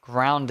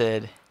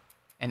grounded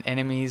and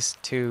enemies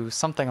to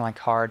something like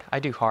hard. I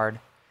do hard.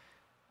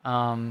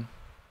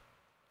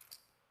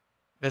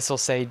 This will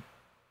say,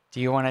 do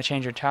you want to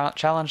change your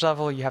challenge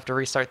level? You have to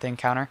restart the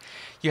encounter.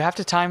 You have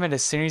to time it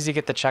as soon as you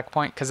get the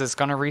checkpoint because it's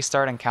going to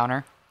restart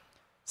encounter.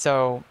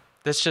 So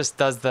this just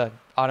does the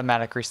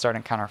automatic restart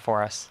encounter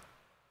for us.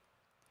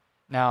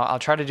 Now I'll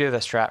try to do the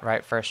strat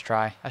right first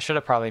try. I should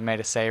have probably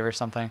made a save or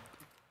something.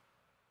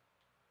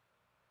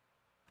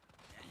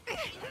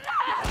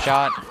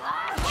 Shot,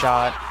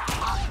 shot,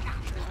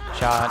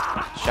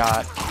 shot,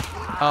 shot.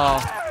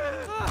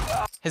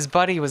 Oh, his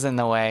buddy was in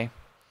the way.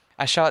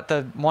 I shot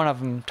the one of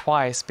them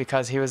twice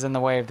because he was in the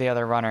way of the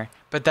other runner.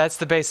 But that's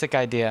the basic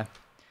idea.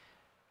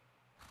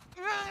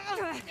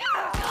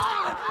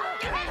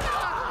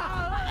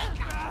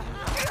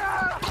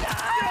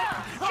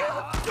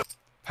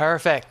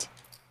 Perfect.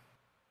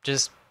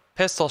 Just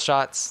pistol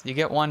shots. You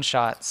get one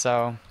shot,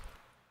 so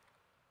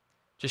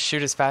just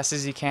shoot as fast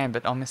as you can,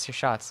 but don't miss your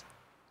shots.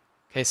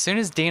 Okay, as soon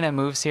as Dina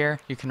moves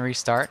here, you can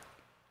restart.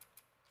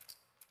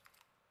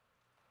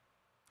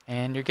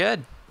 And you're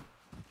good.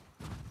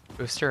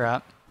 Boost her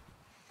up.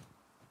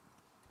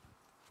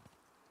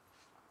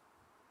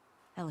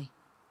 Ellie,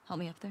 help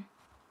me up there.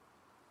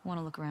 I want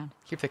to look around.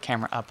 Keep the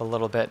camera up a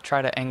little bit.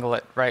 Try to angle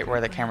it right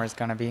where the camera's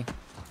gonna be.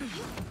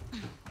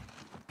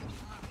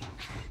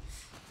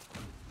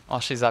 While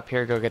she's up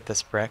here, go get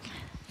this brick.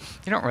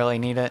 You don't really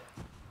need it,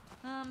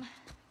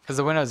 because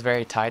the window's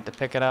very tight to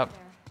pick it up,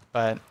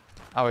 but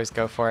always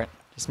go for it.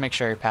 Just make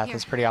sure your path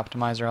is pretty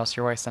optimized or else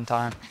you're wasting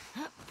time.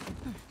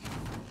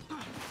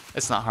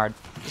 It's not hard,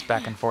 just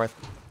back and forth.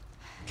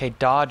 Okay,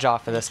 dodge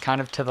off of this, kind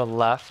of to the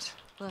left.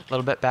 A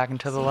little bit back and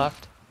to the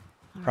left.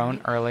 Prone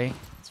early.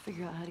 Let's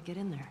figure out how to get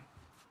in there.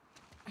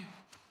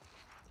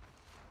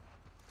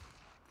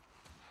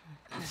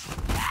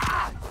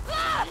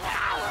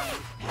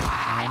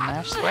 And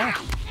mash square.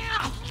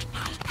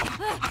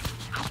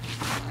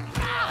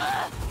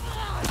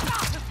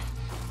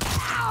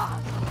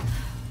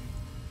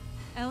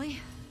 Ellie,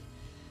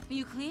 are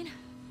you clean?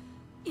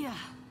 Yeah.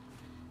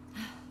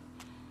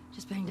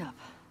 Just banged up.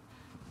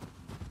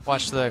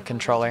 Watch the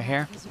controller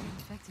here.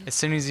 As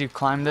soon as you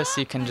climb this,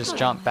 you can just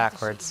jump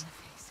backwards.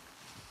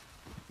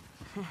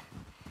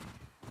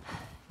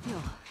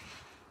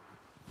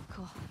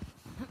 Cool.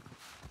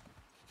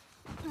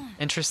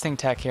 Interesting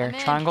tech here.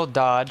 Triangle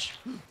dodge,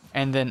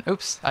 and then,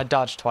 oops, I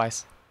dodged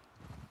twice.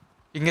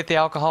 You can get the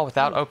alcohol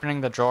without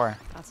opening the drawer.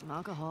 Got some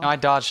alcohol. No, I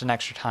dodged an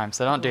extra time,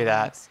 so don't do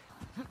that.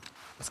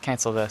 Let's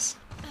cancel this.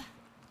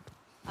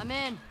 I'm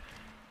in.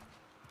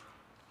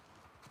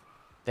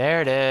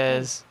 There it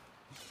is.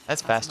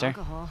 That's Got some faster.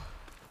 alcohol.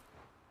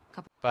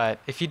 But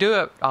if you do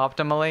it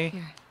optimally,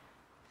 Here.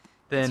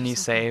 then you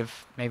yourself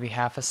save maybe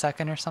half a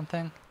second or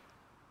something.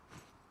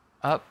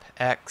 Up,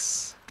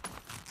 X.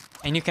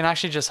 And you can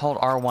actually just hold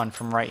R1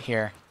 from right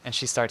here, and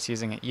she starts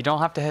using it. You don't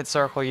have to hit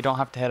circle, you don't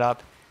have to hit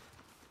up.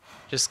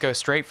 Just go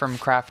straight from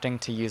crafting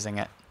to using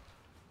it.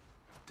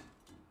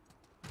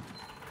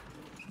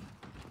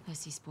 I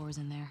see spores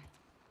in there.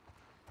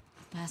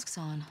 Mask's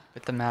on.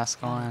 Put the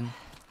mask on.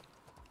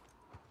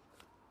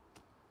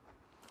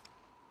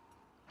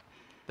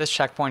 This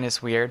checkpoint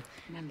is weird.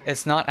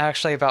 It's not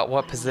actually about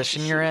what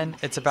position you're in,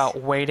 it's about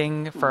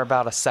waiting for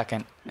about a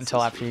second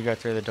until after you go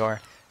through the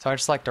door. So I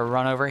just like to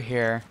run over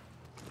here,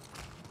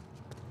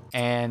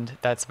 and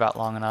that's about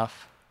long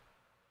enough.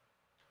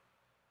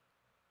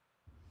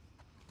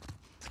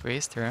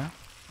 Squeeze through.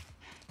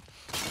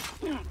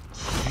 There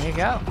you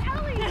go.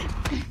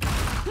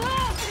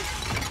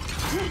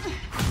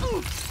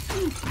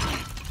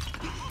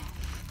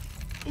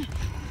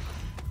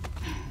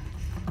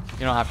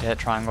 You don't have to hit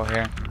triangle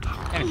here.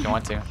 And if you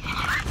want to.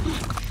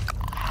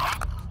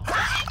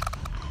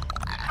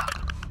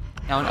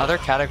 Now in other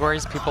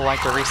categories, people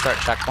like to restart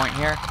checkpoint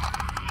here.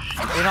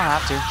 You don't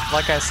have to.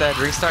 Like I said,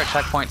 restart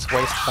checkpoints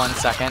waste 1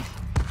 second.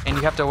 And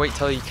you have to wait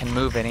till you can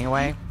move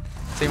anyway.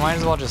 So you might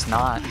as well just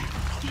not.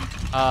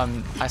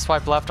 I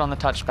swipe left on the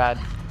touchpad.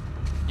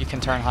 You can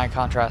turn high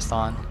contrast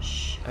on.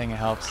 I think it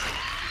helps.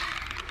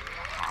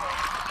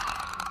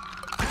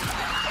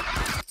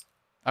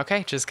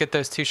 Okay, just get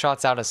those 2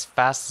 shots out as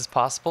fast as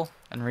possible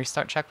and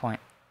restart checkpoint.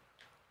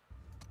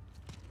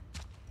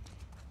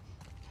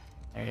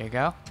 There you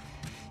go.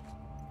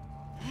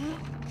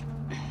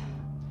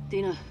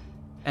 Dina.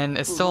 And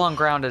it's still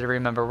ungrounded,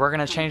 remember. We're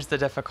going to change the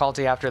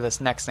difficulty after this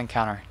next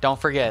encounter. Don't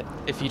forget,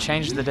 if you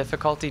change the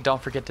difficulty,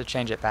 don't forget to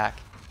change it back.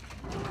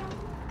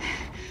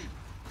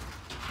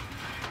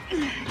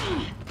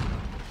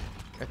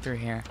 Go through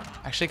here.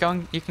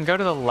 Actually, you can go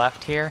to the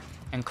left here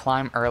and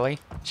climb early.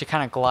 She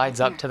kind of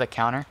glides up to the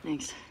counter.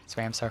 Thanks.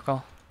 Spam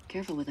circle.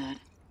 Careful with that.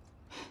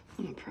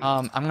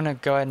 I'm going to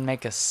go ahead and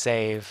make a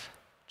save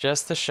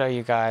just to show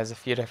you guys a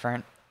few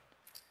different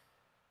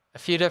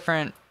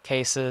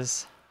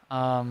cases.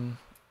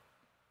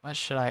 What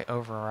should I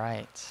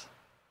overwrite?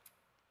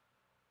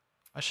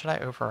 What should I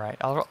overwrite?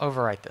 I'll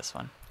overwrite this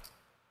one.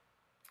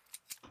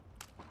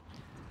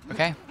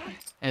 Okay.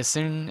 As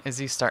soon as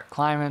you start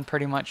climbing,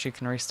 pretty much you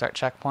can restart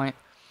checkpoint.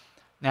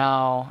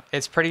 Now,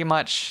 it's pretty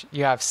much,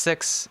 you have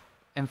 6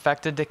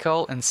 infected to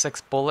kill and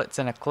 6 bullets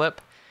in a clip.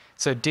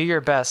 So do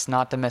your best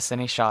not to miss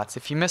any shots.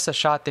 If you miss a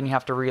shot, then you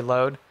have to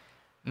reload.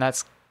 And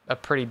that's a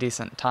pretty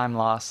decent time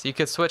loss. You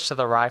could switch to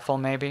the rifle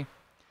maybe.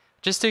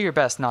 Just do your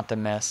best not to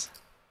miss.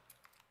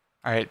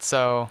 Alright,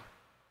 so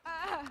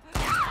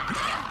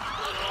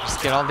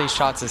just get all these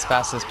shots as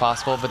fast as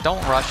possible, but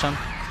don't rush them,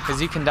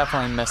 because you can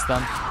definitely miss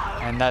them,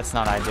 and that's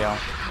not ideal.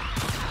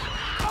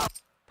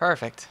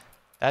 Perfect.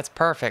 That's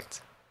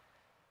perfect.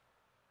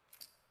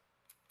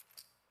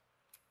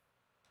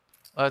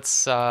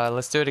 Let's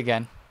do it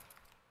again.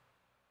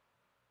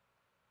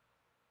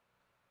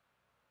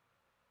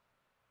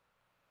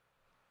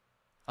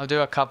 I'll do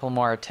a couple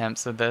more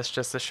attempts of this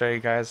just to show you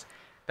guys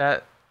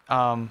that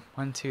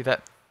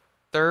that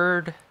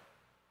third,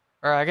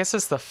 or I guess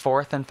it's the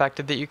 4th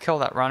infected that you kill,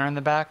 that runner in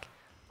the back,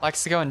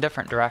 likes to go in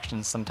different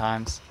directions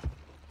sometimes.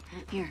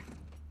 Here.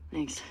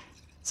 Thanks.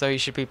 So you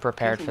should be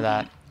prepared for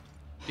that.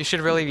 You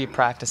should really be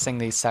practicing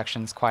these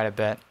sections quite a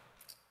bit.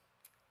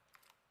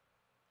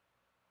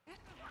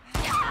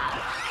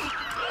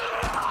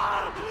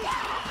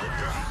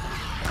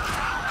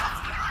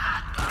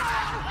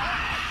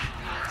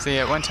 See,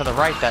 it went to the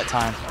right that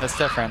time. That's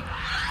different.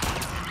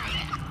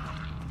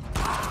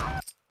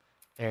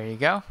 There you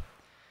go.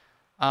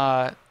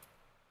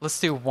 Let's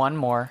do one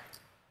more.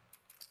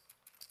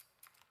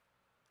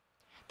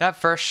 That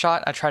first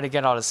shot, I try to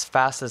get out as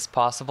fast as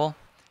possible.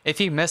 If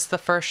you miss the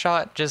first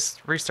shot,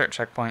 just restart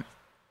checkpoint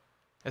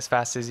as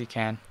fast as you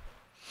can.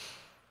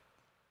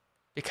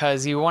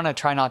 Because you want to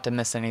try not to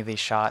miss any of these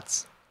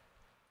shots.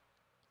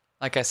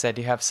 Like I said,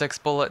 you have 6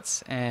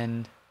 bullets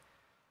and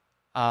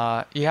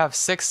you have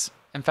 6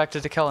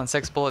 infected to kill and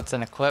 6 bullets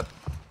in a clip.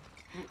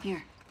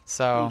 Here.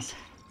 So Thanks.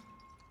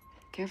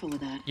 Careful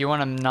with that. you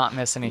want to not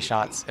miss any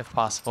shots if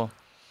possible.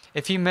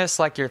 If you miss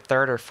like your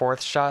 3rd or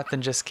 4th shot,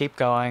 then just keep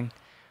going.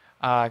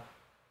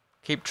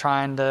 Keep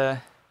trying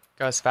to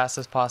go as fast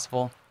as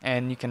possible,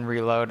 and you can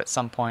reload at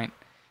some point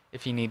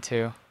if you need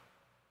to.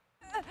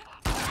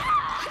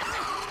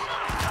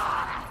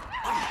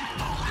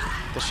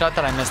 The shot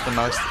that I missed the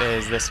most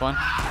is this one.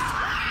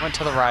 Went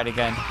to the right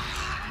again.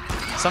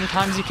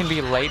 Sometimes you can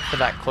be late for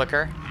that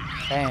clicker.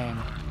 Dang.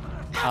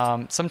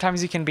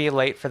 Sometimes you can be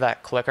late for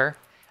that clicker.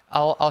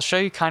 I'll show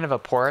you kind of a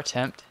poor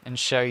attempt and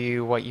show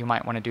you what you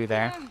might want to do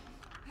there.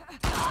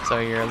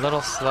 So you're a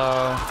little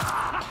slow.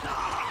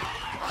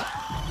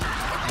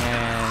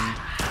 And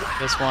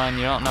this one,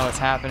 you don't know what's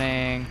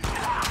happening.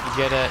 You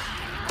get it.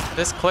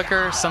 This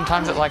clicker,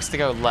 sometimes it likes to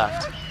go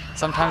left.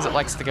 Sometimes it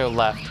likes to go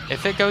left.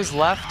 If it goes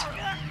left,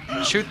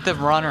 shoot the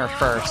runner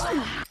first,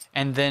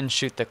 and then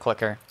shoot the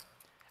clicker.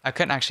 I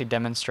couldn't actually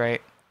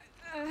demonstrate,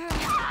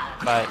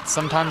 but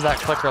sometimes that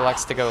clicker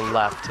likes to go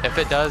left. If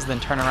it does, then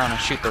turn around and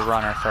shoot the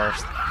runner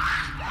first.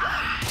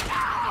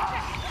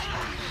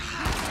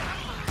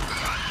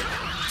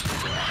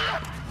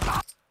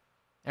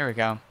 There we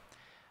go.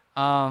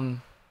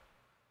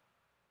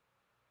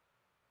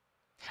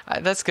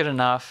 That's good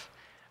enough.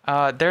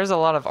 There's a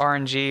lot of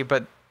RNG,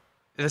 but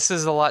this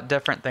is a lot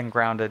different than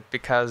Grounded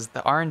because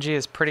the RNG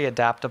is pretty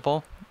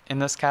adaptable in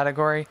this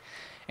category.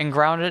 In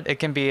Grounded, it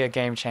can be a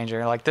game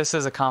changer. Like, this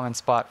is a common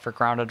spot for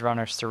Grounded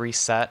runners to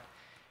reset.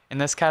 In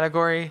this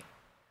category,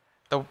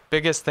 the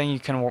biggest thing you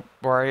can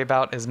worry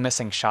about is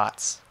missing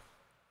shots.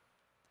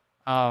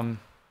 So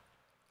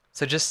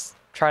just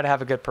try to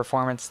have a good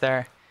performance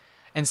there.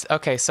 And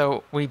okay,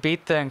 so we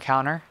beat the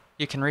encounter.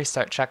 You can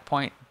restart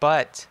checkpoint,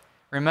 but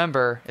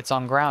remember, it's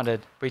on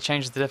Grounded. We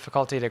changed the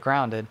difficulty to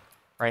Grounded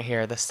right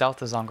here. The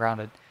stealth is on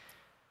Grounded.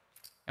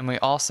 And we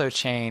also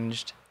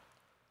changed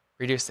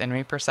reduced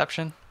enemy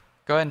perception.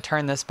 Go ahead and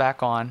turn this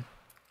back on.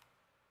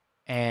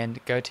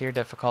 and go to your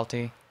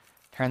difficulty.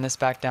 Turn this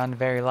back down to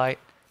very light.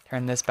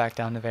 Turn this back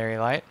down to very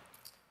light.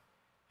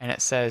 And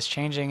it says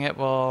changing it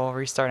will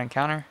restart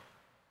encounter.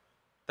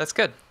 That's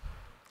good.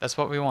 That's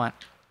what we want.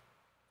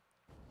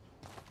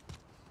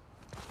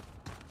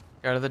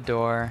 Go to the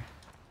door.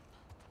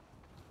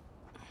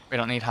 We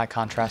don't need high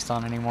contrast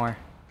on anymore.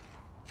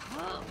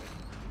 I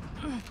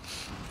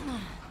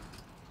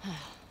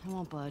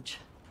won't budge.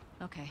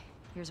 Okay,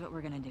 here's what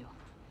we're gonna do.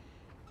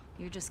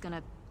 You're just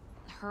gonna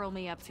hurl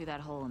me up through that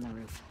hole in the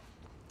roof.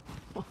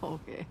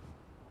 Okay.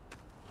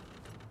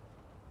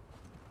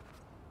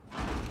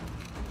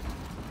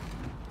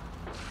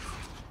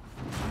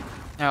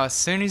 Now, as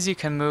soon as you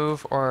can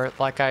move, or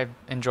like I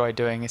enjoy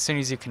doing, as soon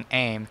as you can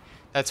aim,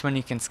 that's when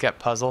you can skip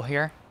puzzle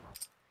here.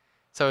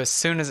 So as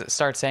soon as it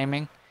starts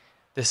aiming,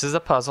 this is a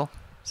puzzle,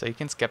 so you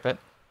can skip it.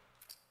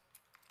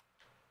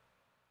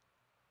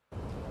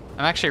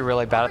 I'm actually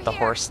really bad at the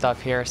horse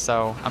stuff here,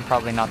 so I'm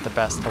probably not the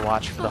best to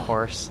watch for the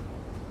horse.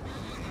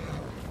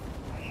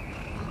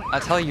 I'll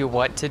tell you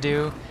what to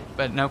do,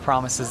 but no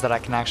promises that I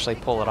can actually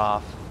pull it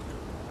off.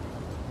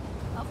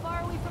 How far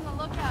are we from the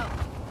lookout?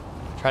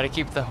 Try to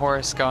keep the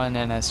horse going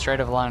in as straight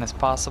of a line as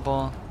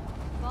possible.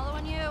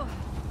 Following you.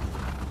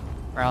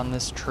 Around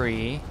this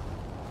tree.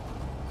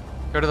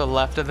 Go to the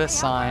left of this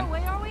sign. How far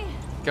away are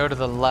we? Go to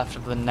the left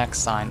of the next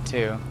sign,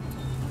 too.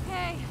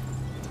 Okay.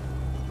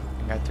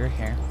 And go through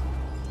here.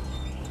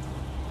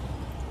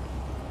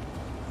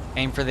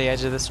 Aim for the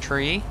edge of this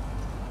tree.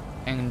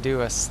 And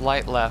do a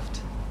slight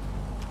left.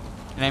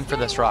 And aim for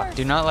this rock.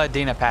 Do not let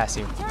Dina pass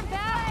you. Turn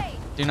back.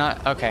 Do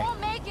not, okay. You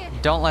won't make it.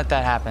 Don't let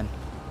that happen.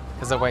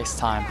 Because it wastes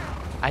time.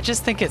 I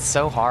just think it's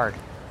so hard.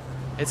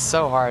 It's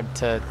so hard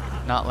to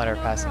not let her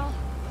pass you.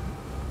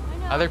 I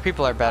know. Other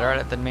people are better at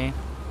it than me.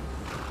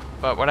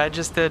 But what I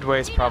just did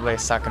wastes probably a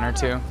second or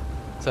two.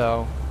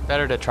 So,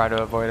 better to try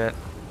to avoid it.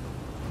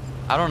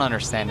 I don't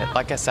understand it.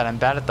 Like I said, I'm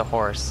bad at the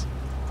horse.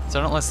 So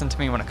don't listen to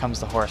me when it comes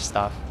to horse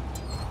stuff.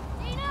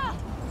 Dina!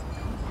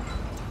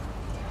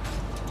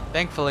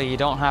 Thankfully, you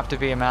don't have to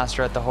be a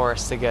master at the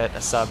horse to get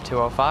a sub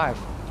 205.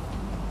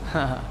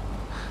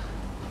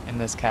 In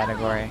this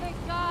category. Thank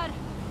God.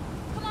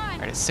 Come on.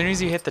 Alright, as soon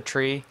as you hit the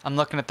tree, I'm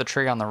looking at the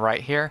tree on the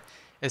right here.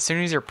 As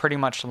soon as you're pretty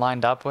much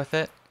lined up with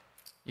it,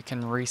 you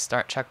can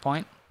restart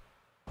checkpoint.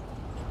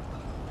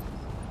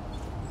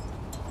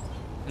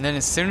 And then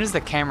as soon as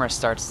the camera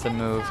starts to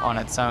move on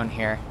its own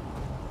here,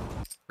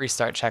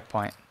 restart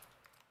checkpoint.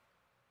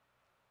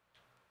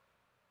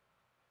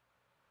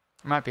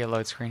 There might be a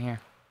load screen here.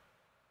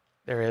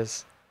 There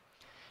is.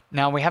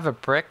 Now we have a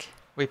brick.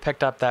 We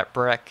picked up that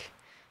brick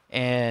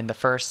in the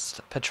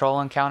first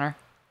patrol encounter.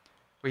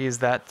 We use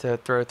that to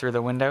throw through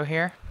the window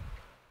here.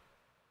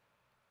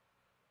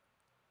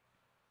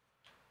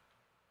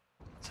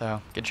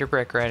 So get your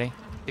brick ready.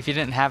 If you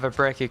didn't have a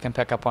brick, you can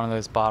pick up one of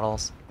those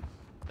bottles.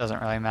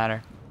 Doesn't really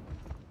matter.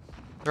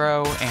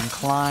 Throw and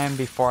climb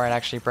before it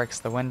actually breaks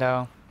the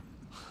window.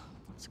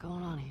 What's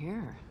going on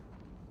here?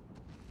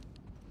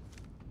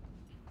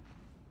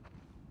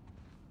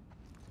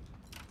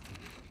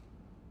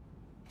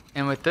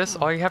 And with this,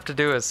 all you have to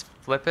do is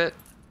flip it,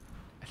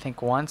 I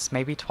think once,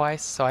 maybe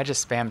twice. So I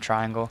just spam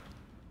triangle.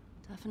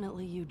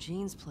 Definitely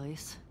Eugene's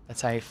place.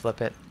 That's how you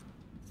flip it.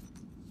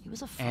 He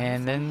was a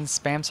And then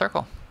spam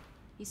circle.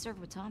 He served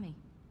with Tommy.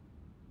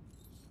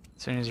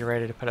 As soon as you're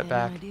ready to put it Any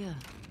back. idea?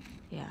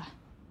 Yeah.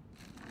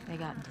 They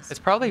got into It's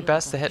probably real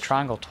best to hit bullshit.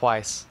 triangle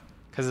twice,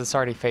 because it's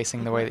already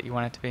facing the way that you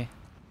want it to be.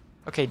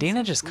 Okay,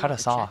 Dina just cut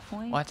us off.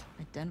 What?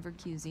 At Denver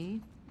QZ,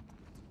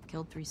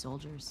 killed 3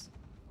 soldiers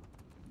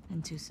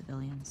and 2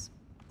 civilians.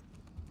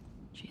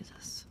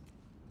 Jesus.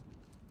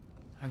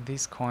 Hug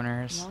these He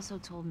corners. also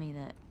told me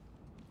that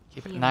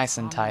Keep he it and nice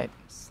and Tommy tight.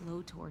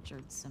 slow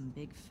tortured some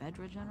big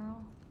Fedra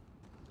general.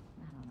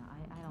 I don't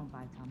know. I don't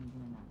buy Tommy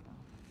doing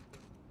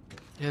that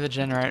though. Do the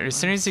generator. As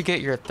soon as you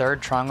get your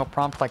third triangle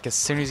prompt, like as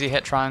soon as you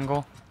hit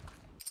triangle,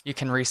 you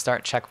can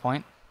restart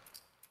checkpoint.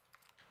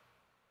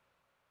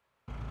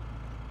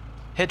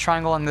 Hit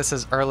triangle on this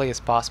as early as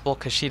possible,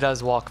 because she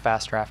does walk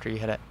faster after you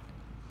hit it.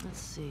 Let's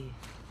see.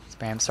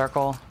 Spam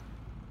circle.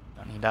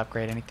 Don't need to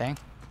upgrade anything.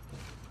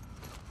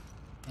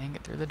 And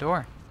get through the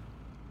door.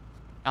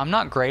 Now, I'm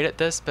not great at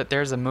this, but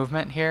there's a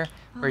movement here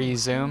where you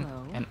zoom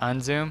hello. and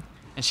unzoom,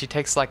 and she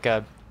takes like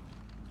a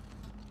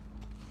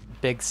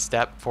big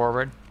step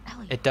forward.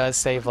 Ellie, It does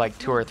save like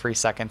 2 or 3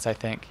 seconds, I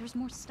think. there's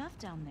more stuff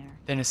down there.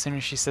 Then as soon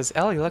as she says,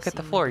 Ellie, look at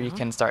the See floor, where you to go?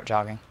 can start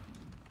jogging.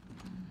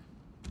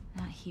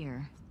 Not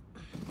here.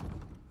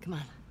 Come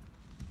on.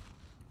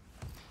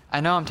 I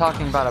know I'm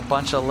talking about a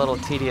bunch of little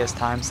tedious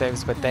time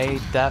saves, but they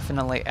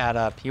definitely add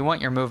up. You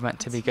want your movement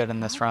to be good in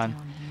this run,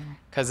 Down here.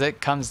 because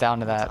it comes down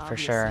to that for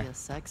It's sure. obviously a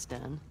sex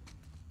den.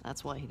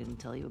 That's why he didn't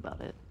tell you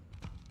about it.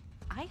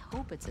 I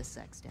hope it's a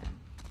sex den.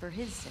 For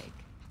his sake.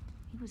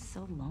 He was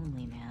so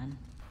lonely, man.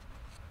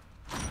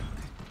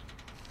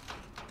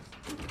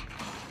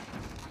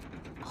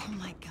 Oh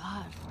my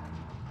god.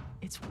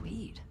 It's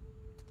weed.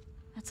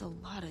 That's a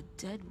lot of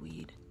dead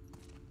weed.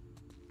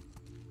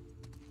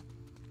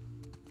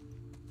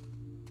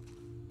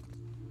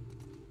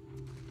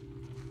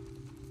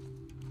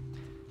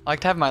 I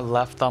like to have my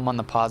left thumb on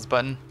the pause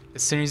button.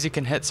 As soon as you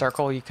can hit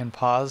circle, you can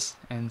pause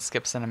and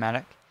skip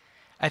cinematic.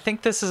 I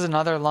think this is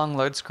another long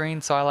load screen,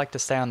 so I like to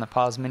stay on the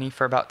pause menu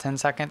for about 10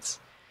 seconds.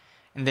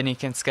 And then you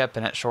can skip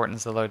and it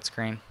shortens the load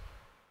screen.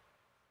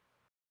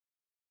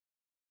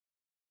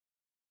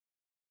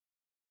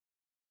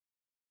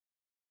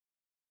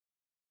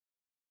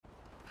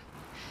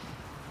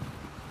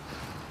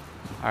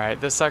 Alright,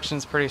 this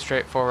section's pretty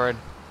straightforward.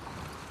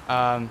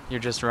 You're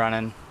just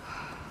running.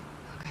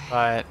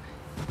 But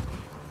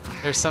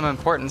there's some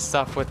important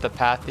stuff with the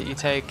path that you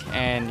take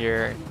and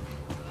your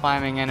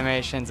climbing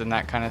animations and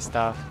that kind of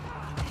stuff.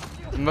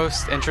 The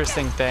most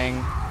interesting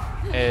thing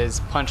is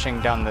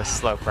punching down this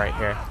slope right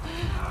here.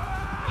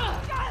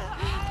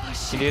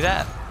 You do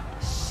that?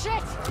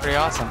 Pretty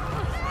awesome.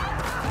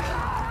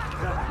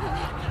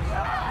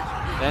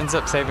 It ends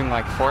up saving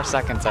like 4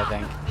 seconds, I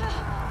think.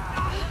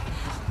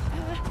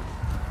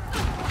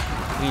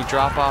 And you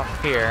drop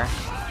off here.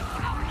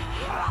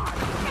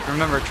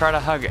 Remember, try to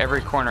hug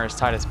every corner as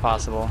tight as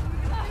possible.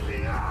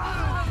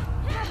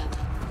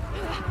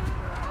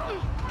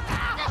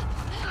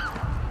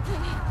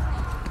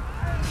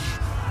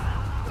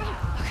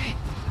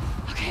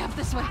 Okay, up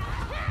this way.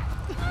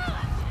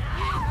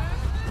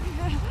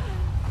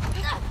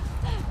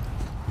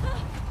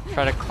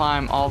 Try to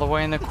climb all the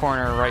way in the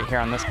corner right here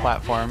on this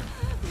platform.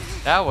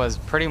 That was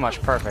pretty much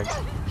perfect.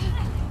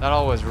 That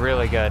all was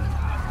really good.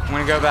 I'm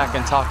gonna go back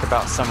and talk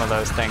about some of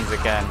those things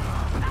again.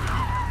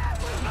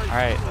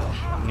 Alright,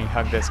 and you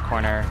hug this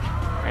corner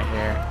right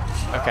here.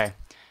 Okay,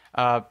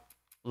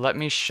 let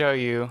me show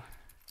you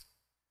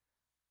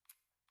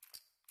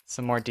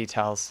some more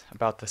details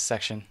about this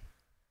section.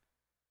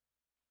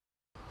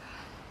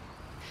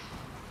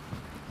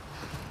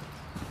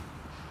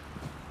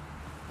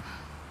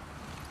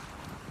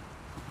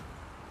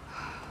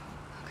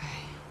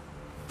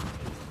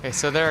 Okay,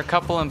 so there are a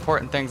couple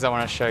important things I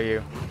want to show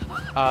you.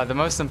 The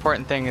most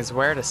important thing is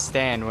where to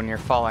stand when you're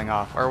falling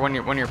off, or when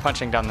you're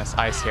punching down this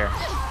ice here,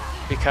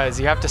 because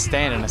you have to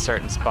stand in a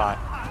certain spot.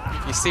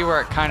 You see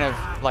where it kind of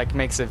like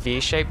makes a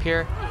V shape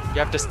here? You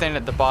have to stand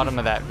at the bottom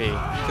of that V,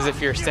 because if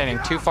you're standing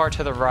too far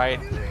to the right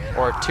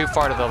or too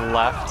far to the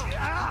left,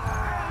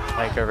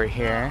 like over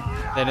here,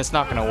 then it's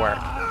not going to work.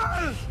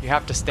 You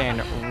have to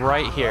stand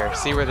right here.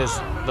 See where this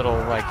little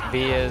like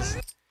V is?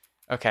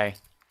 Okay,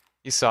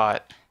 you saw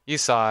it. You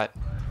saw it.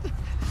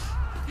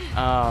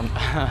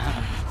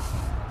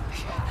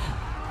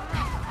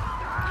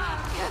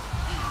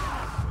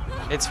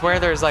 It's where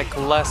there's like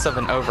less of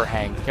an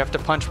overhang. You have to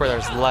punch where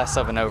there's less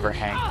of an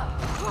overhang.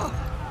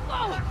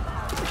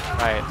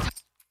 Right.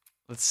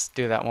 Let's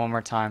do that one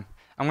more time.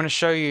 I'm going to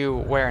show you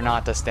where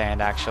not to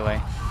stand, actually.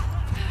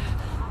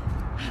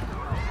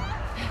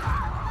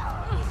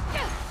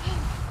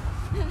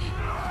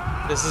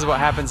 This is what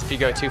happens if you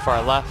go too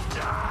far left.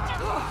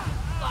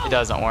 It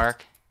doesn't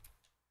work.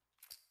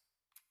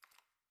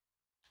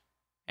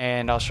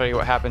 And I'll show you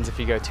what happens if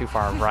you go too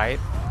far right.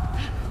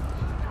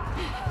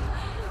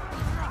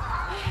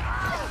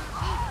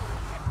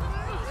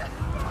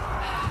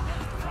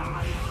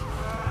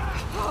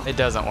 It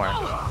doesn't work.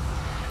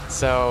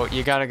 So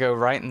you gotta go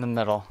right in the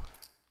middle.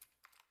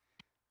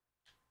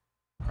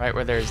 Right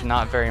where there's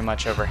not very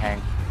much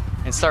overhang.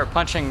 And start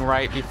punching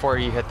right before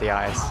you hit the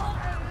ice.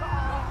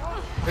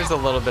 There's a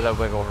little bit of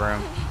wiggle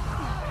room.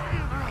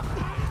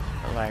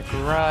 Like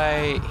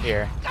right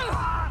here.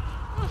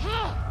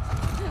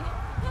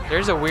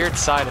 There's a weird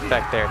side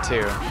effect there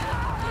too.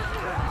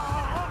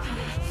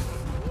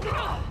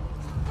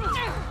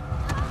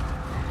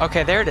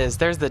 Okay, there it is.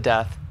 There's the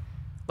death.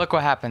 Look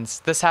what happens.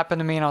 This happened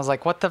to me and I was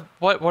like, what do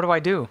I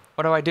do?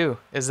 What do I do?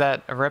 Is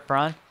that a rip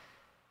run?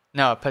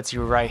 No, it puts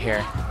you right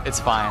here. It's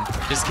fine.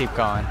 Just keep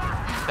going.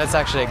 That's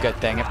actually a good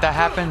thing. If that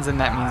happens, then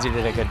that means you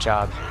did a good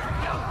job.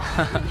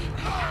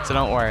 So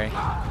don't worry.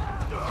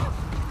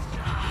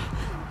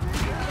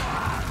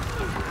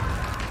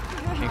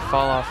 You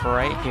fall off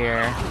right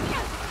here.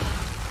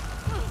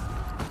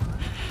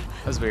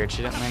 That was weird.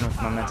 She didn't land with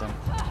momentum.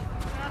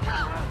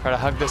 Try to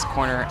hug this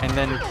corner and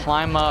then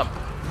climb up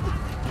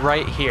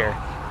right here.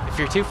 If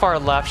you're too far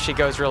left, she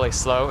goes really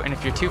slow, and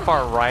if you're too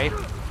far right,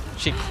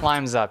 she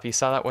climbs up. You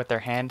saw that with her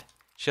hand?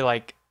 She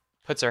like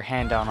puts her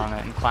hand down on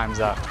it and climbs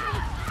up.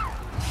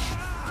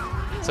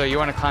 So you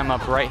want to climb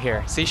up right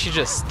here. See, she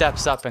just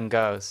steps up and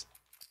goes.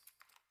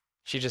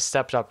 She just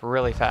stepped up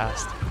really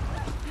fast.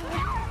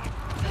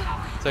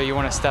 So you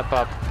want to step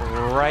up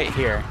right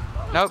here.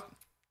 Nope,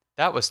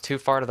 that was too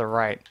far to the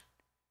right.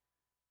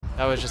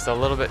 That was just a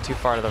little bit too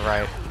far to the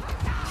right.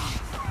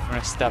 I'm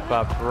going to step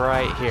up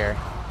right here.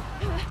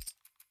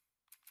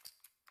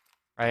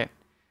 Right?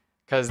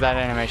 Because that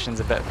animation's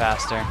a bit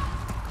faster.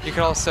 You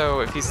could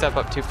also, if you step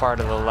up too far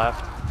to the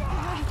left,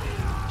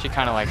 she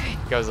kind of like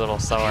goes a little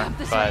slower,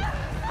 but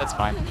that's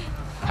fine.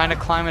 Kind of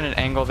climb at an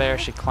angle there,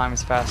 she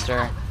climbs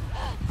faster.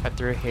 Cut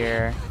through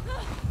here.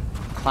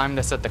 Climb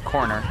this at the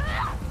corner.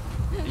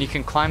 And you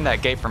can climb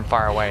that gate from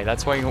far away.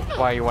 That's why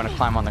you want to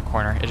climb on the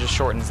corner. It just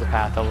shortens the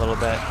path a little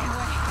bit.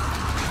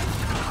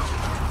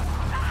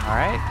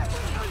 Alright.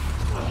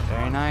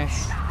 Very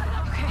nice.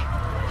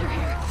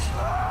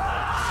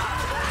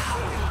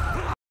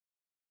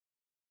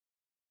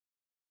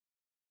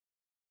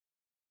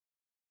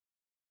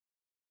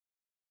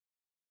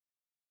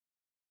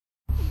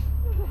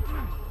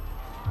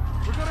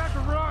 We're gonna have to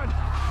run!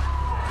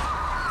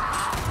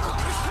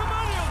 There's too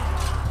many of them!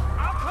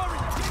 I'll cover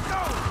you! Keep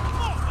going! Come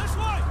on, this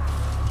way!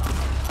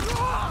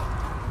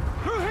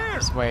 Through here!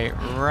 Just wait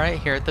right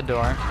here at the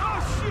door. Oh,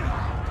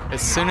 shit!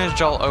 As soon as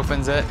Joel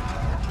opens it,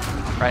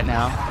 right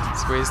now,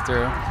 squeeze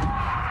through.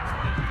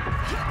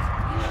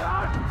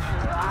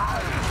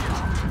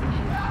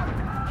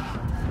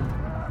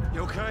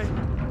 You okay?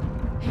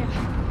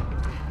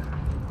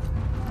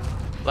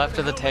 Left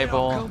of the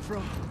table,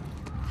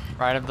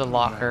 right of the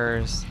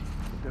lockers,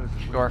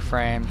 door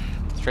frame,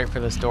 straight for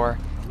this door,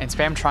 and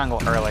spam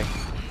triangle early,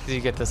 so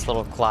you get this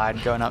little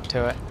glide going up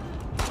to it.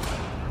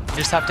 You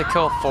just have to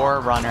kill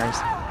 4 runners.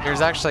 There's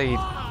actually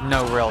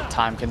no real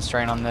time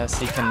constraint on this.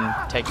 You can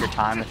take your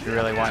time if you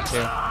really want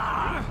to.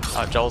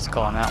 Oh, Joel's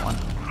killing that one.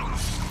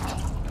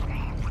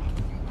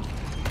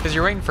 Because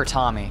you're waiting for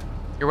Tommy.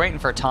 You're waiting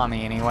for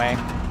Tommy anyway.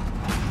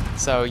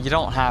 So you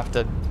don't have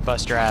to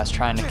bust your ass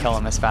trying to kill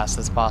him as fast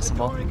as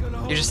possible.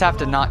 You just have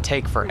to not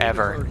take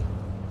forever.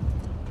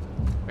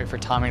 Wait for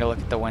Tommy to look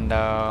at the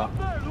window.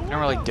 You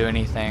don't really do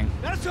anything.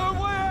 That's our way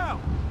out!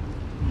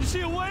 You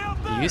see a way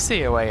up there? Do you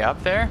see a way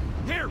up there?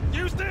 Here,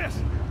 use this!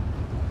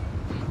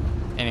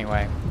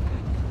 Anyway.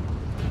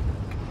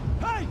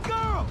 Hey,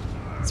 girl!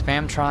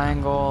 Spam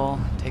triangle.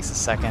 Takes a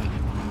second.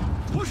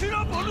 Push it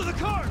up under the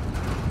cart!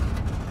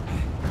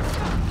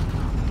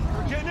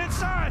 We're getting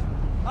inside!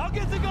 I'll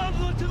get the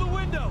gondola to the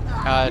window!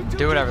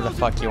 Do whatever the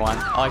fuck you want.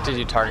 I like to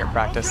do target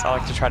practice. I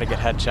like to try to get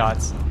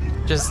headshots.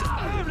 Just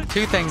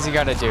 2 things you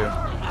gotta do.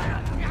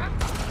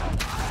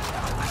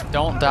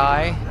 Don't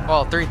die.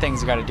 Well, 3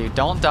 things you gotta do.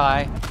 Don't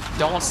die.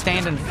 Don't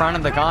stand in front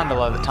of the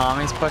gondola that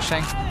Tommy's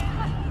pushing.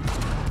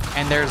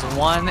 And there's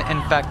 1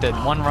 infected,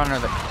 1 runner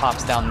that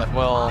pops down that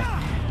will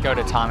go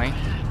to Tommy.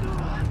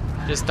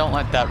 Just don't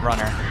let that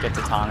runner get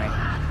to Tommy.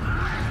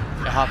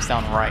 It hops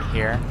down right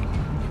here.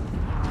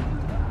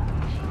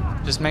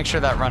 Just make sure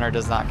that runner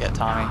does not get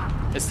Tommy.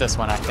 It's this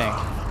one, I think.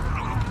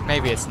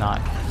 Maybe it's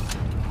not.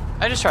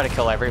 I just try to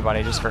kill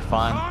everybody just for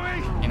fun.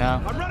 You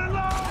know? I'm running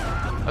low!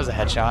 That was a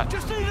headshot.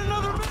 Just need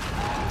another minute!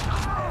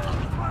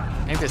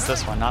 Maybe it's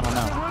this one, I don't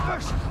know.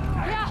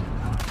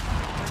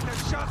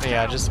 But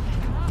yeah, just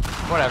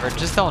whatever.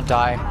 Just don't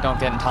die. Don't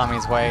get in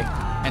Tommy's way.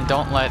 And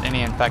don't let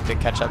any infected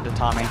catch up to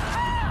Tommy.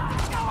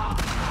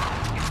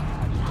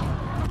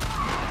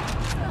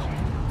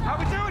 How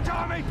we doing,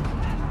 Tommy?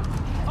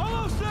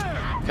 Almost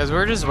there! Because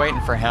we're just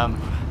waiting for him.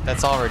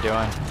 That's all we're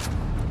doing.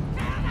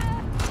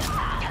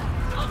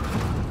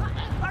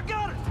 I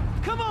got it!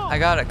 Come on! I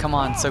got it, come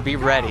on, so be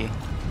ready.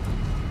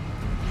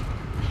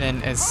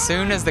 Then as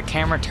soon as the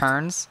camera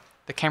turns,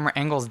 the camera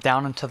angles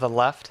down and to the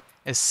left.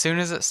 As soon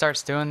as it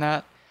starts doing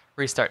that,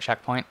 restart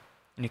checkpoint,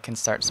 and you can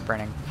start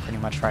sprinting pretty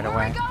much right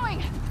away. Where are we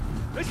going?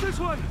 It's this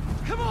way!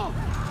 Come on!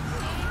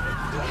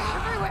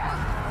 Everywhere.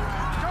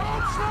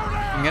 Don't slow You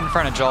down! can get in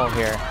front of Joel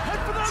here,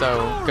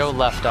 so go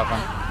left of him.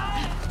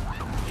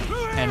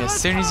 And as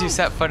soon as you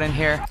set foot in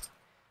here,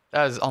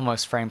 that was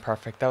almost frame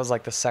perfect. That was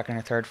like the 2nd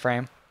or 3rd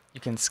frame. You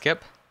can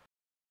skip.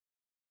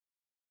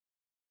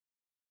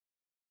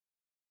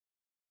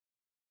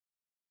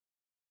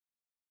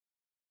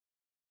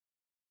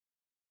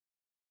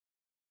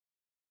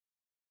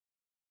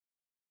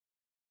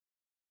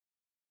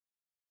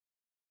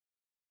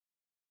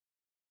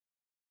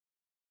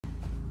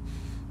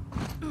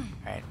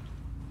 Alright,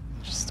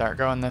 just start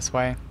going this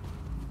way.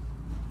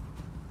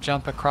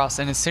 Jump across,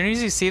 and as soon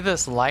as you see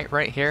this light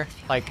right here,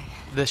 like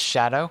this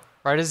shadow,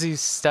 right as you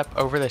step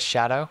over the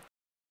shadow,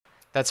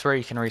 that's where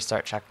you can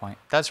restart checkpoint.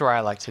 That's where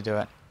I like to do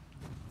it.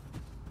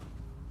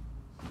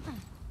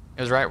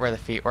 It was right where the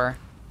feet were.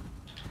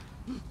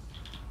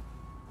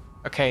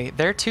 Okay,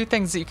 there are 2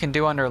 things that you can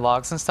do under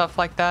logs and stuff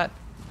like that.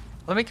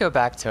 Let me go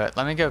back to it.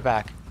 Let me go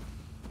back.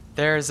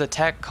 There's a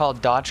tech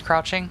called dodge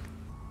crouching.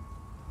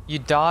 You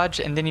dodge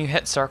and then you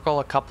hit circle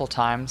a couple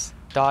times.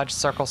 Dodge,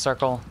 circle,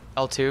 circle,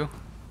 L2.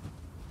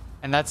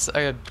 And that's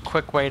a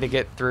quick way to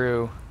get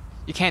through.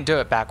 You can't do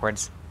it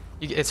backwards.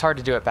 It's hard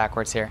to do it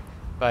backwards here,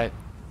 but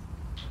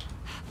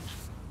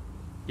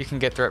you can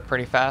get through it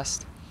pretty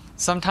fast.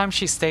 Sometimes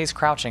she stays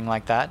crouching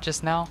like that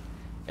just now.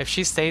 If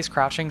she stays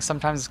crouching,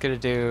 sometimes it's going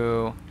to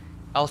do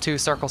L2,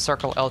 circle,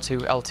 circle,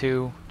 L2,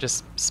 L2.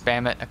 Just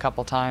spam it a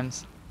couple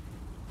times,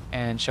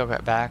 and she'll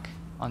get back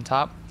on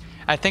top.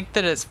 I think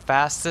that it's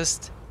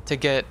fastest to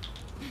get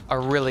a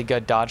really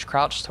good dodge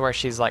crouch to where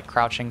she's like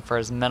crouching for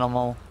as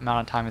minimal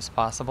amount of time as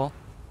possible.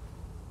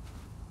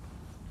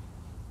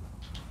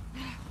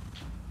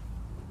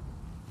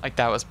 Like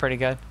that was pretty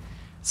good.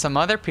 Some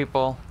other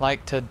people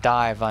like to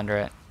dive under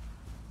it.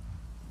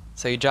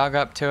 So you jog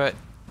up to it,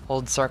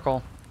 hold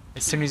circle.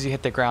 As soon as you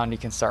hit the ground, you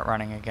can start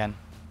running again.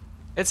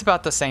 It's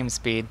about the same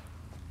speed.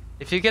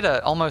 If you get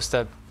almost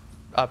a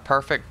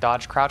perfect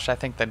dodge crouch, I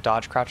think the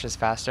dodge crouch is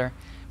faster.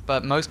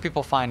 But most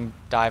people find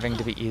diving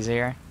to be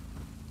easier.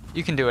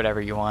 You can do whatever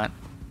you want.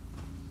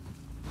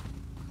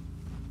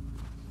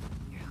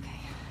 You're okay.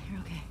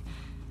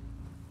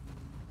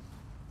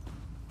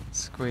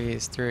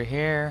 Squeeze through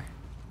here.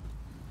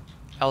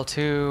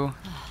 L2,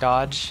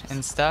 dodge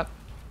in step.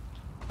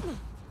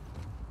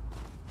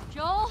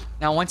 Joel?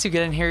 Now once you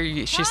get in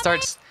here,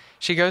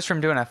 she goes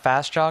from doing a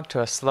fast jog to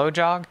a slow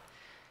jog.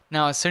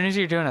 Now as soon as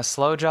you're doing a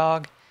slow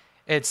jog,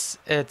 it's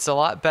a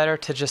lot better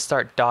to just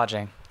start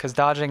dodging, because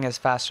dodging is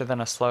faster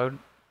than a slow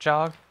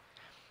jog.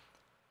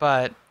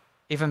 But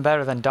even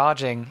better than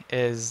dodging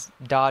is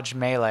dodge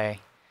melee.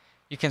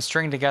 You can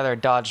string together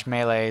dodge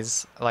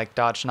melees, like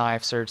dodge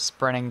knives or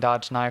sprinting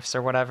dodge knives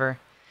or whatever.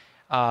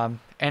 And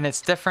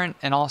it's different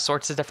in all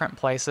sorts of different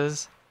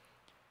places.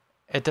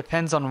 It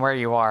depends on where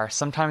you are.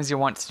 Sometimes you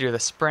want to do the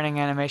sprinting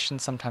animation,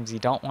 sometimes you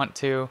don't want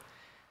to.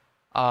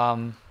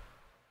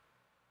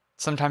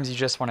 Sometimes you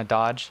just want to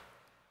dodge.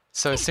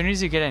 So as soon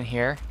as you get in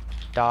here,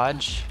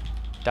 dodge,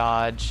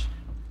 dodge,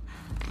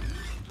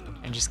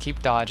 and just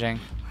keep dodging.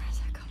 Where's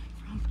that coming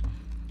from?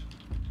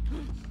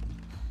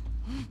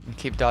 And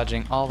keep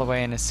dodging all the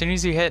way in. As soon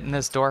as you hit in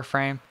this door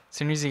frame, as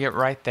soon as you get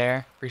right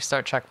there,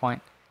 restart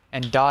checkpoint,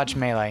 and dodge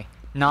melee.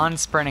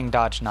 Non-sprinting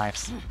dodge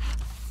knives.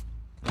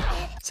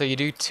 So you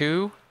do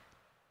 2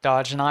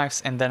 dodge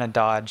knives and then a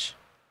dodge.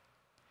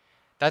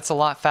 That's a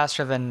lot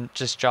faster than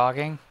just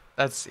jogging.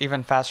 That's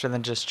even faster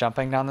than just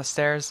jumping down the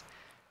stairs.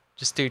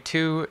 Just do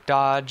 2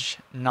 dodge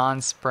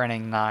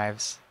non-sprinting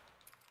knives.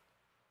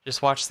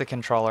 Just watch the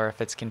controller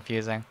if it's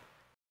confusing.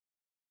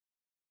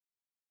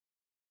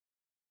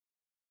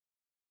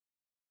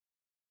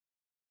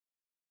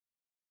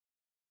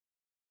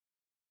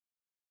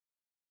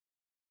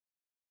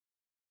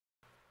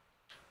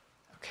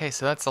 Okay,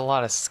 so that's a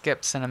lot of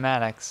skip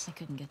cinematics. I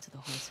couldn't get to the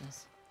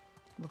horses.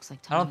 Looks like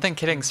I don't think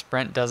hitting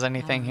sprint does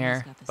anything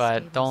here,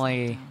 but the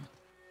only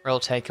real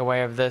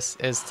takeaway of this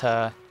is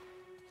to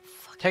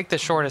take the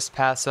shortest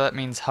path, so that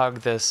means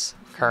hug this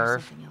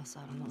curve.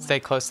 Stay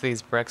close to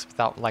these bricks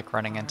without like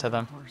running into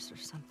them. Horse or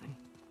something.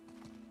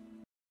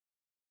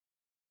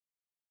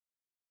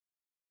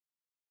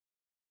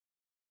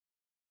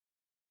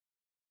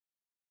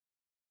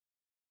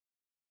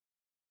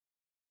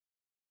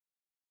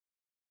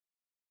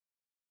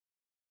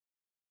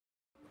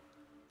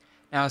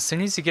 Now, as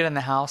soon as you get in the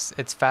house,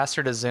 it's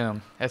faster to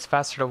zoom. It's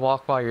faster to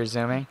walk while you're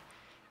zooming.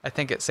 I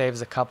think it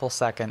saves a couple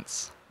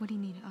seconds. What do you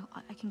need?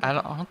 I can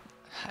go.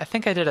 I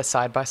think I did a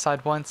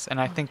side-by-side once,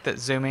 and I think that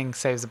zooming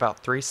saves about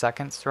 3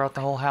 seconds throughout the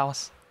whole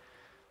house.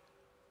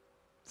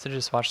 So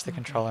just watch the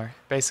controller.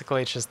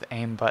 Basically, it's just the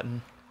aim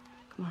button.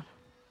 Come on.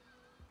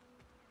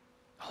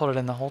 Hold it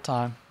in the whole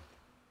time.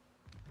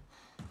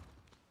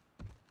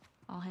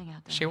 I'll hang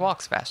out there. She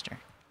walks faster.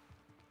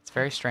 It's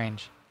very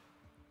strange.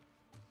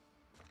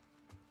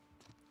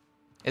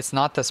 It's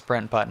not the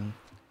sprint button.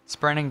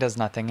 Sprinting does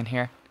nothing in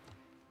here.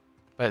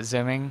 But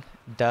zooming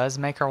does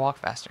make her walk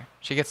faster.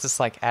 She gets this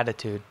like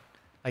attitude.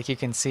 Like you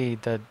can see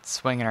the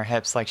swing in her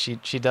hips. Like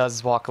she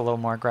does walk a little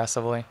more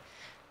aggressively.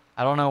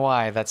 I don't know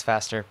why that's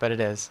faster, but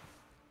it is.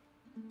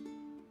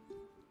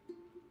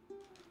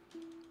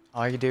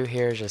 All you do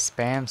here is just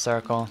spam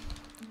circle.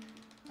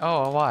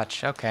 Oh, a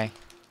watch. Okay.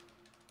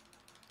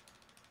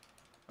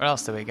 What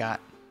else do we got?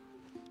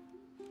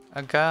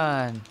 A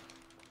gun.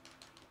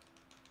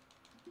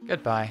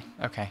 Goodbye.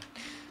 Okay.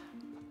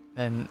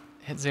 Then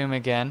hit zoom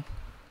again.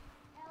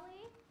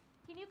 Ellie,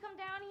 can you come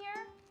down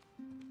here?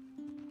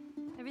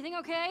 Everything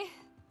okay?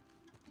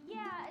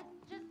 Yeah,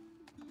 it's just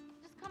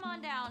come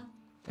on down.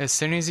 As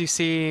soon as you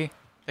see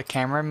the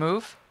camera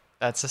move,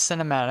 that's a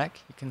cinematic.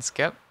 You can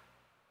skip.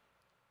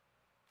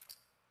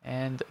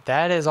 And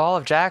that is all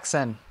of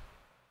Jackson.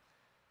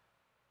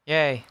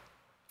 Yay.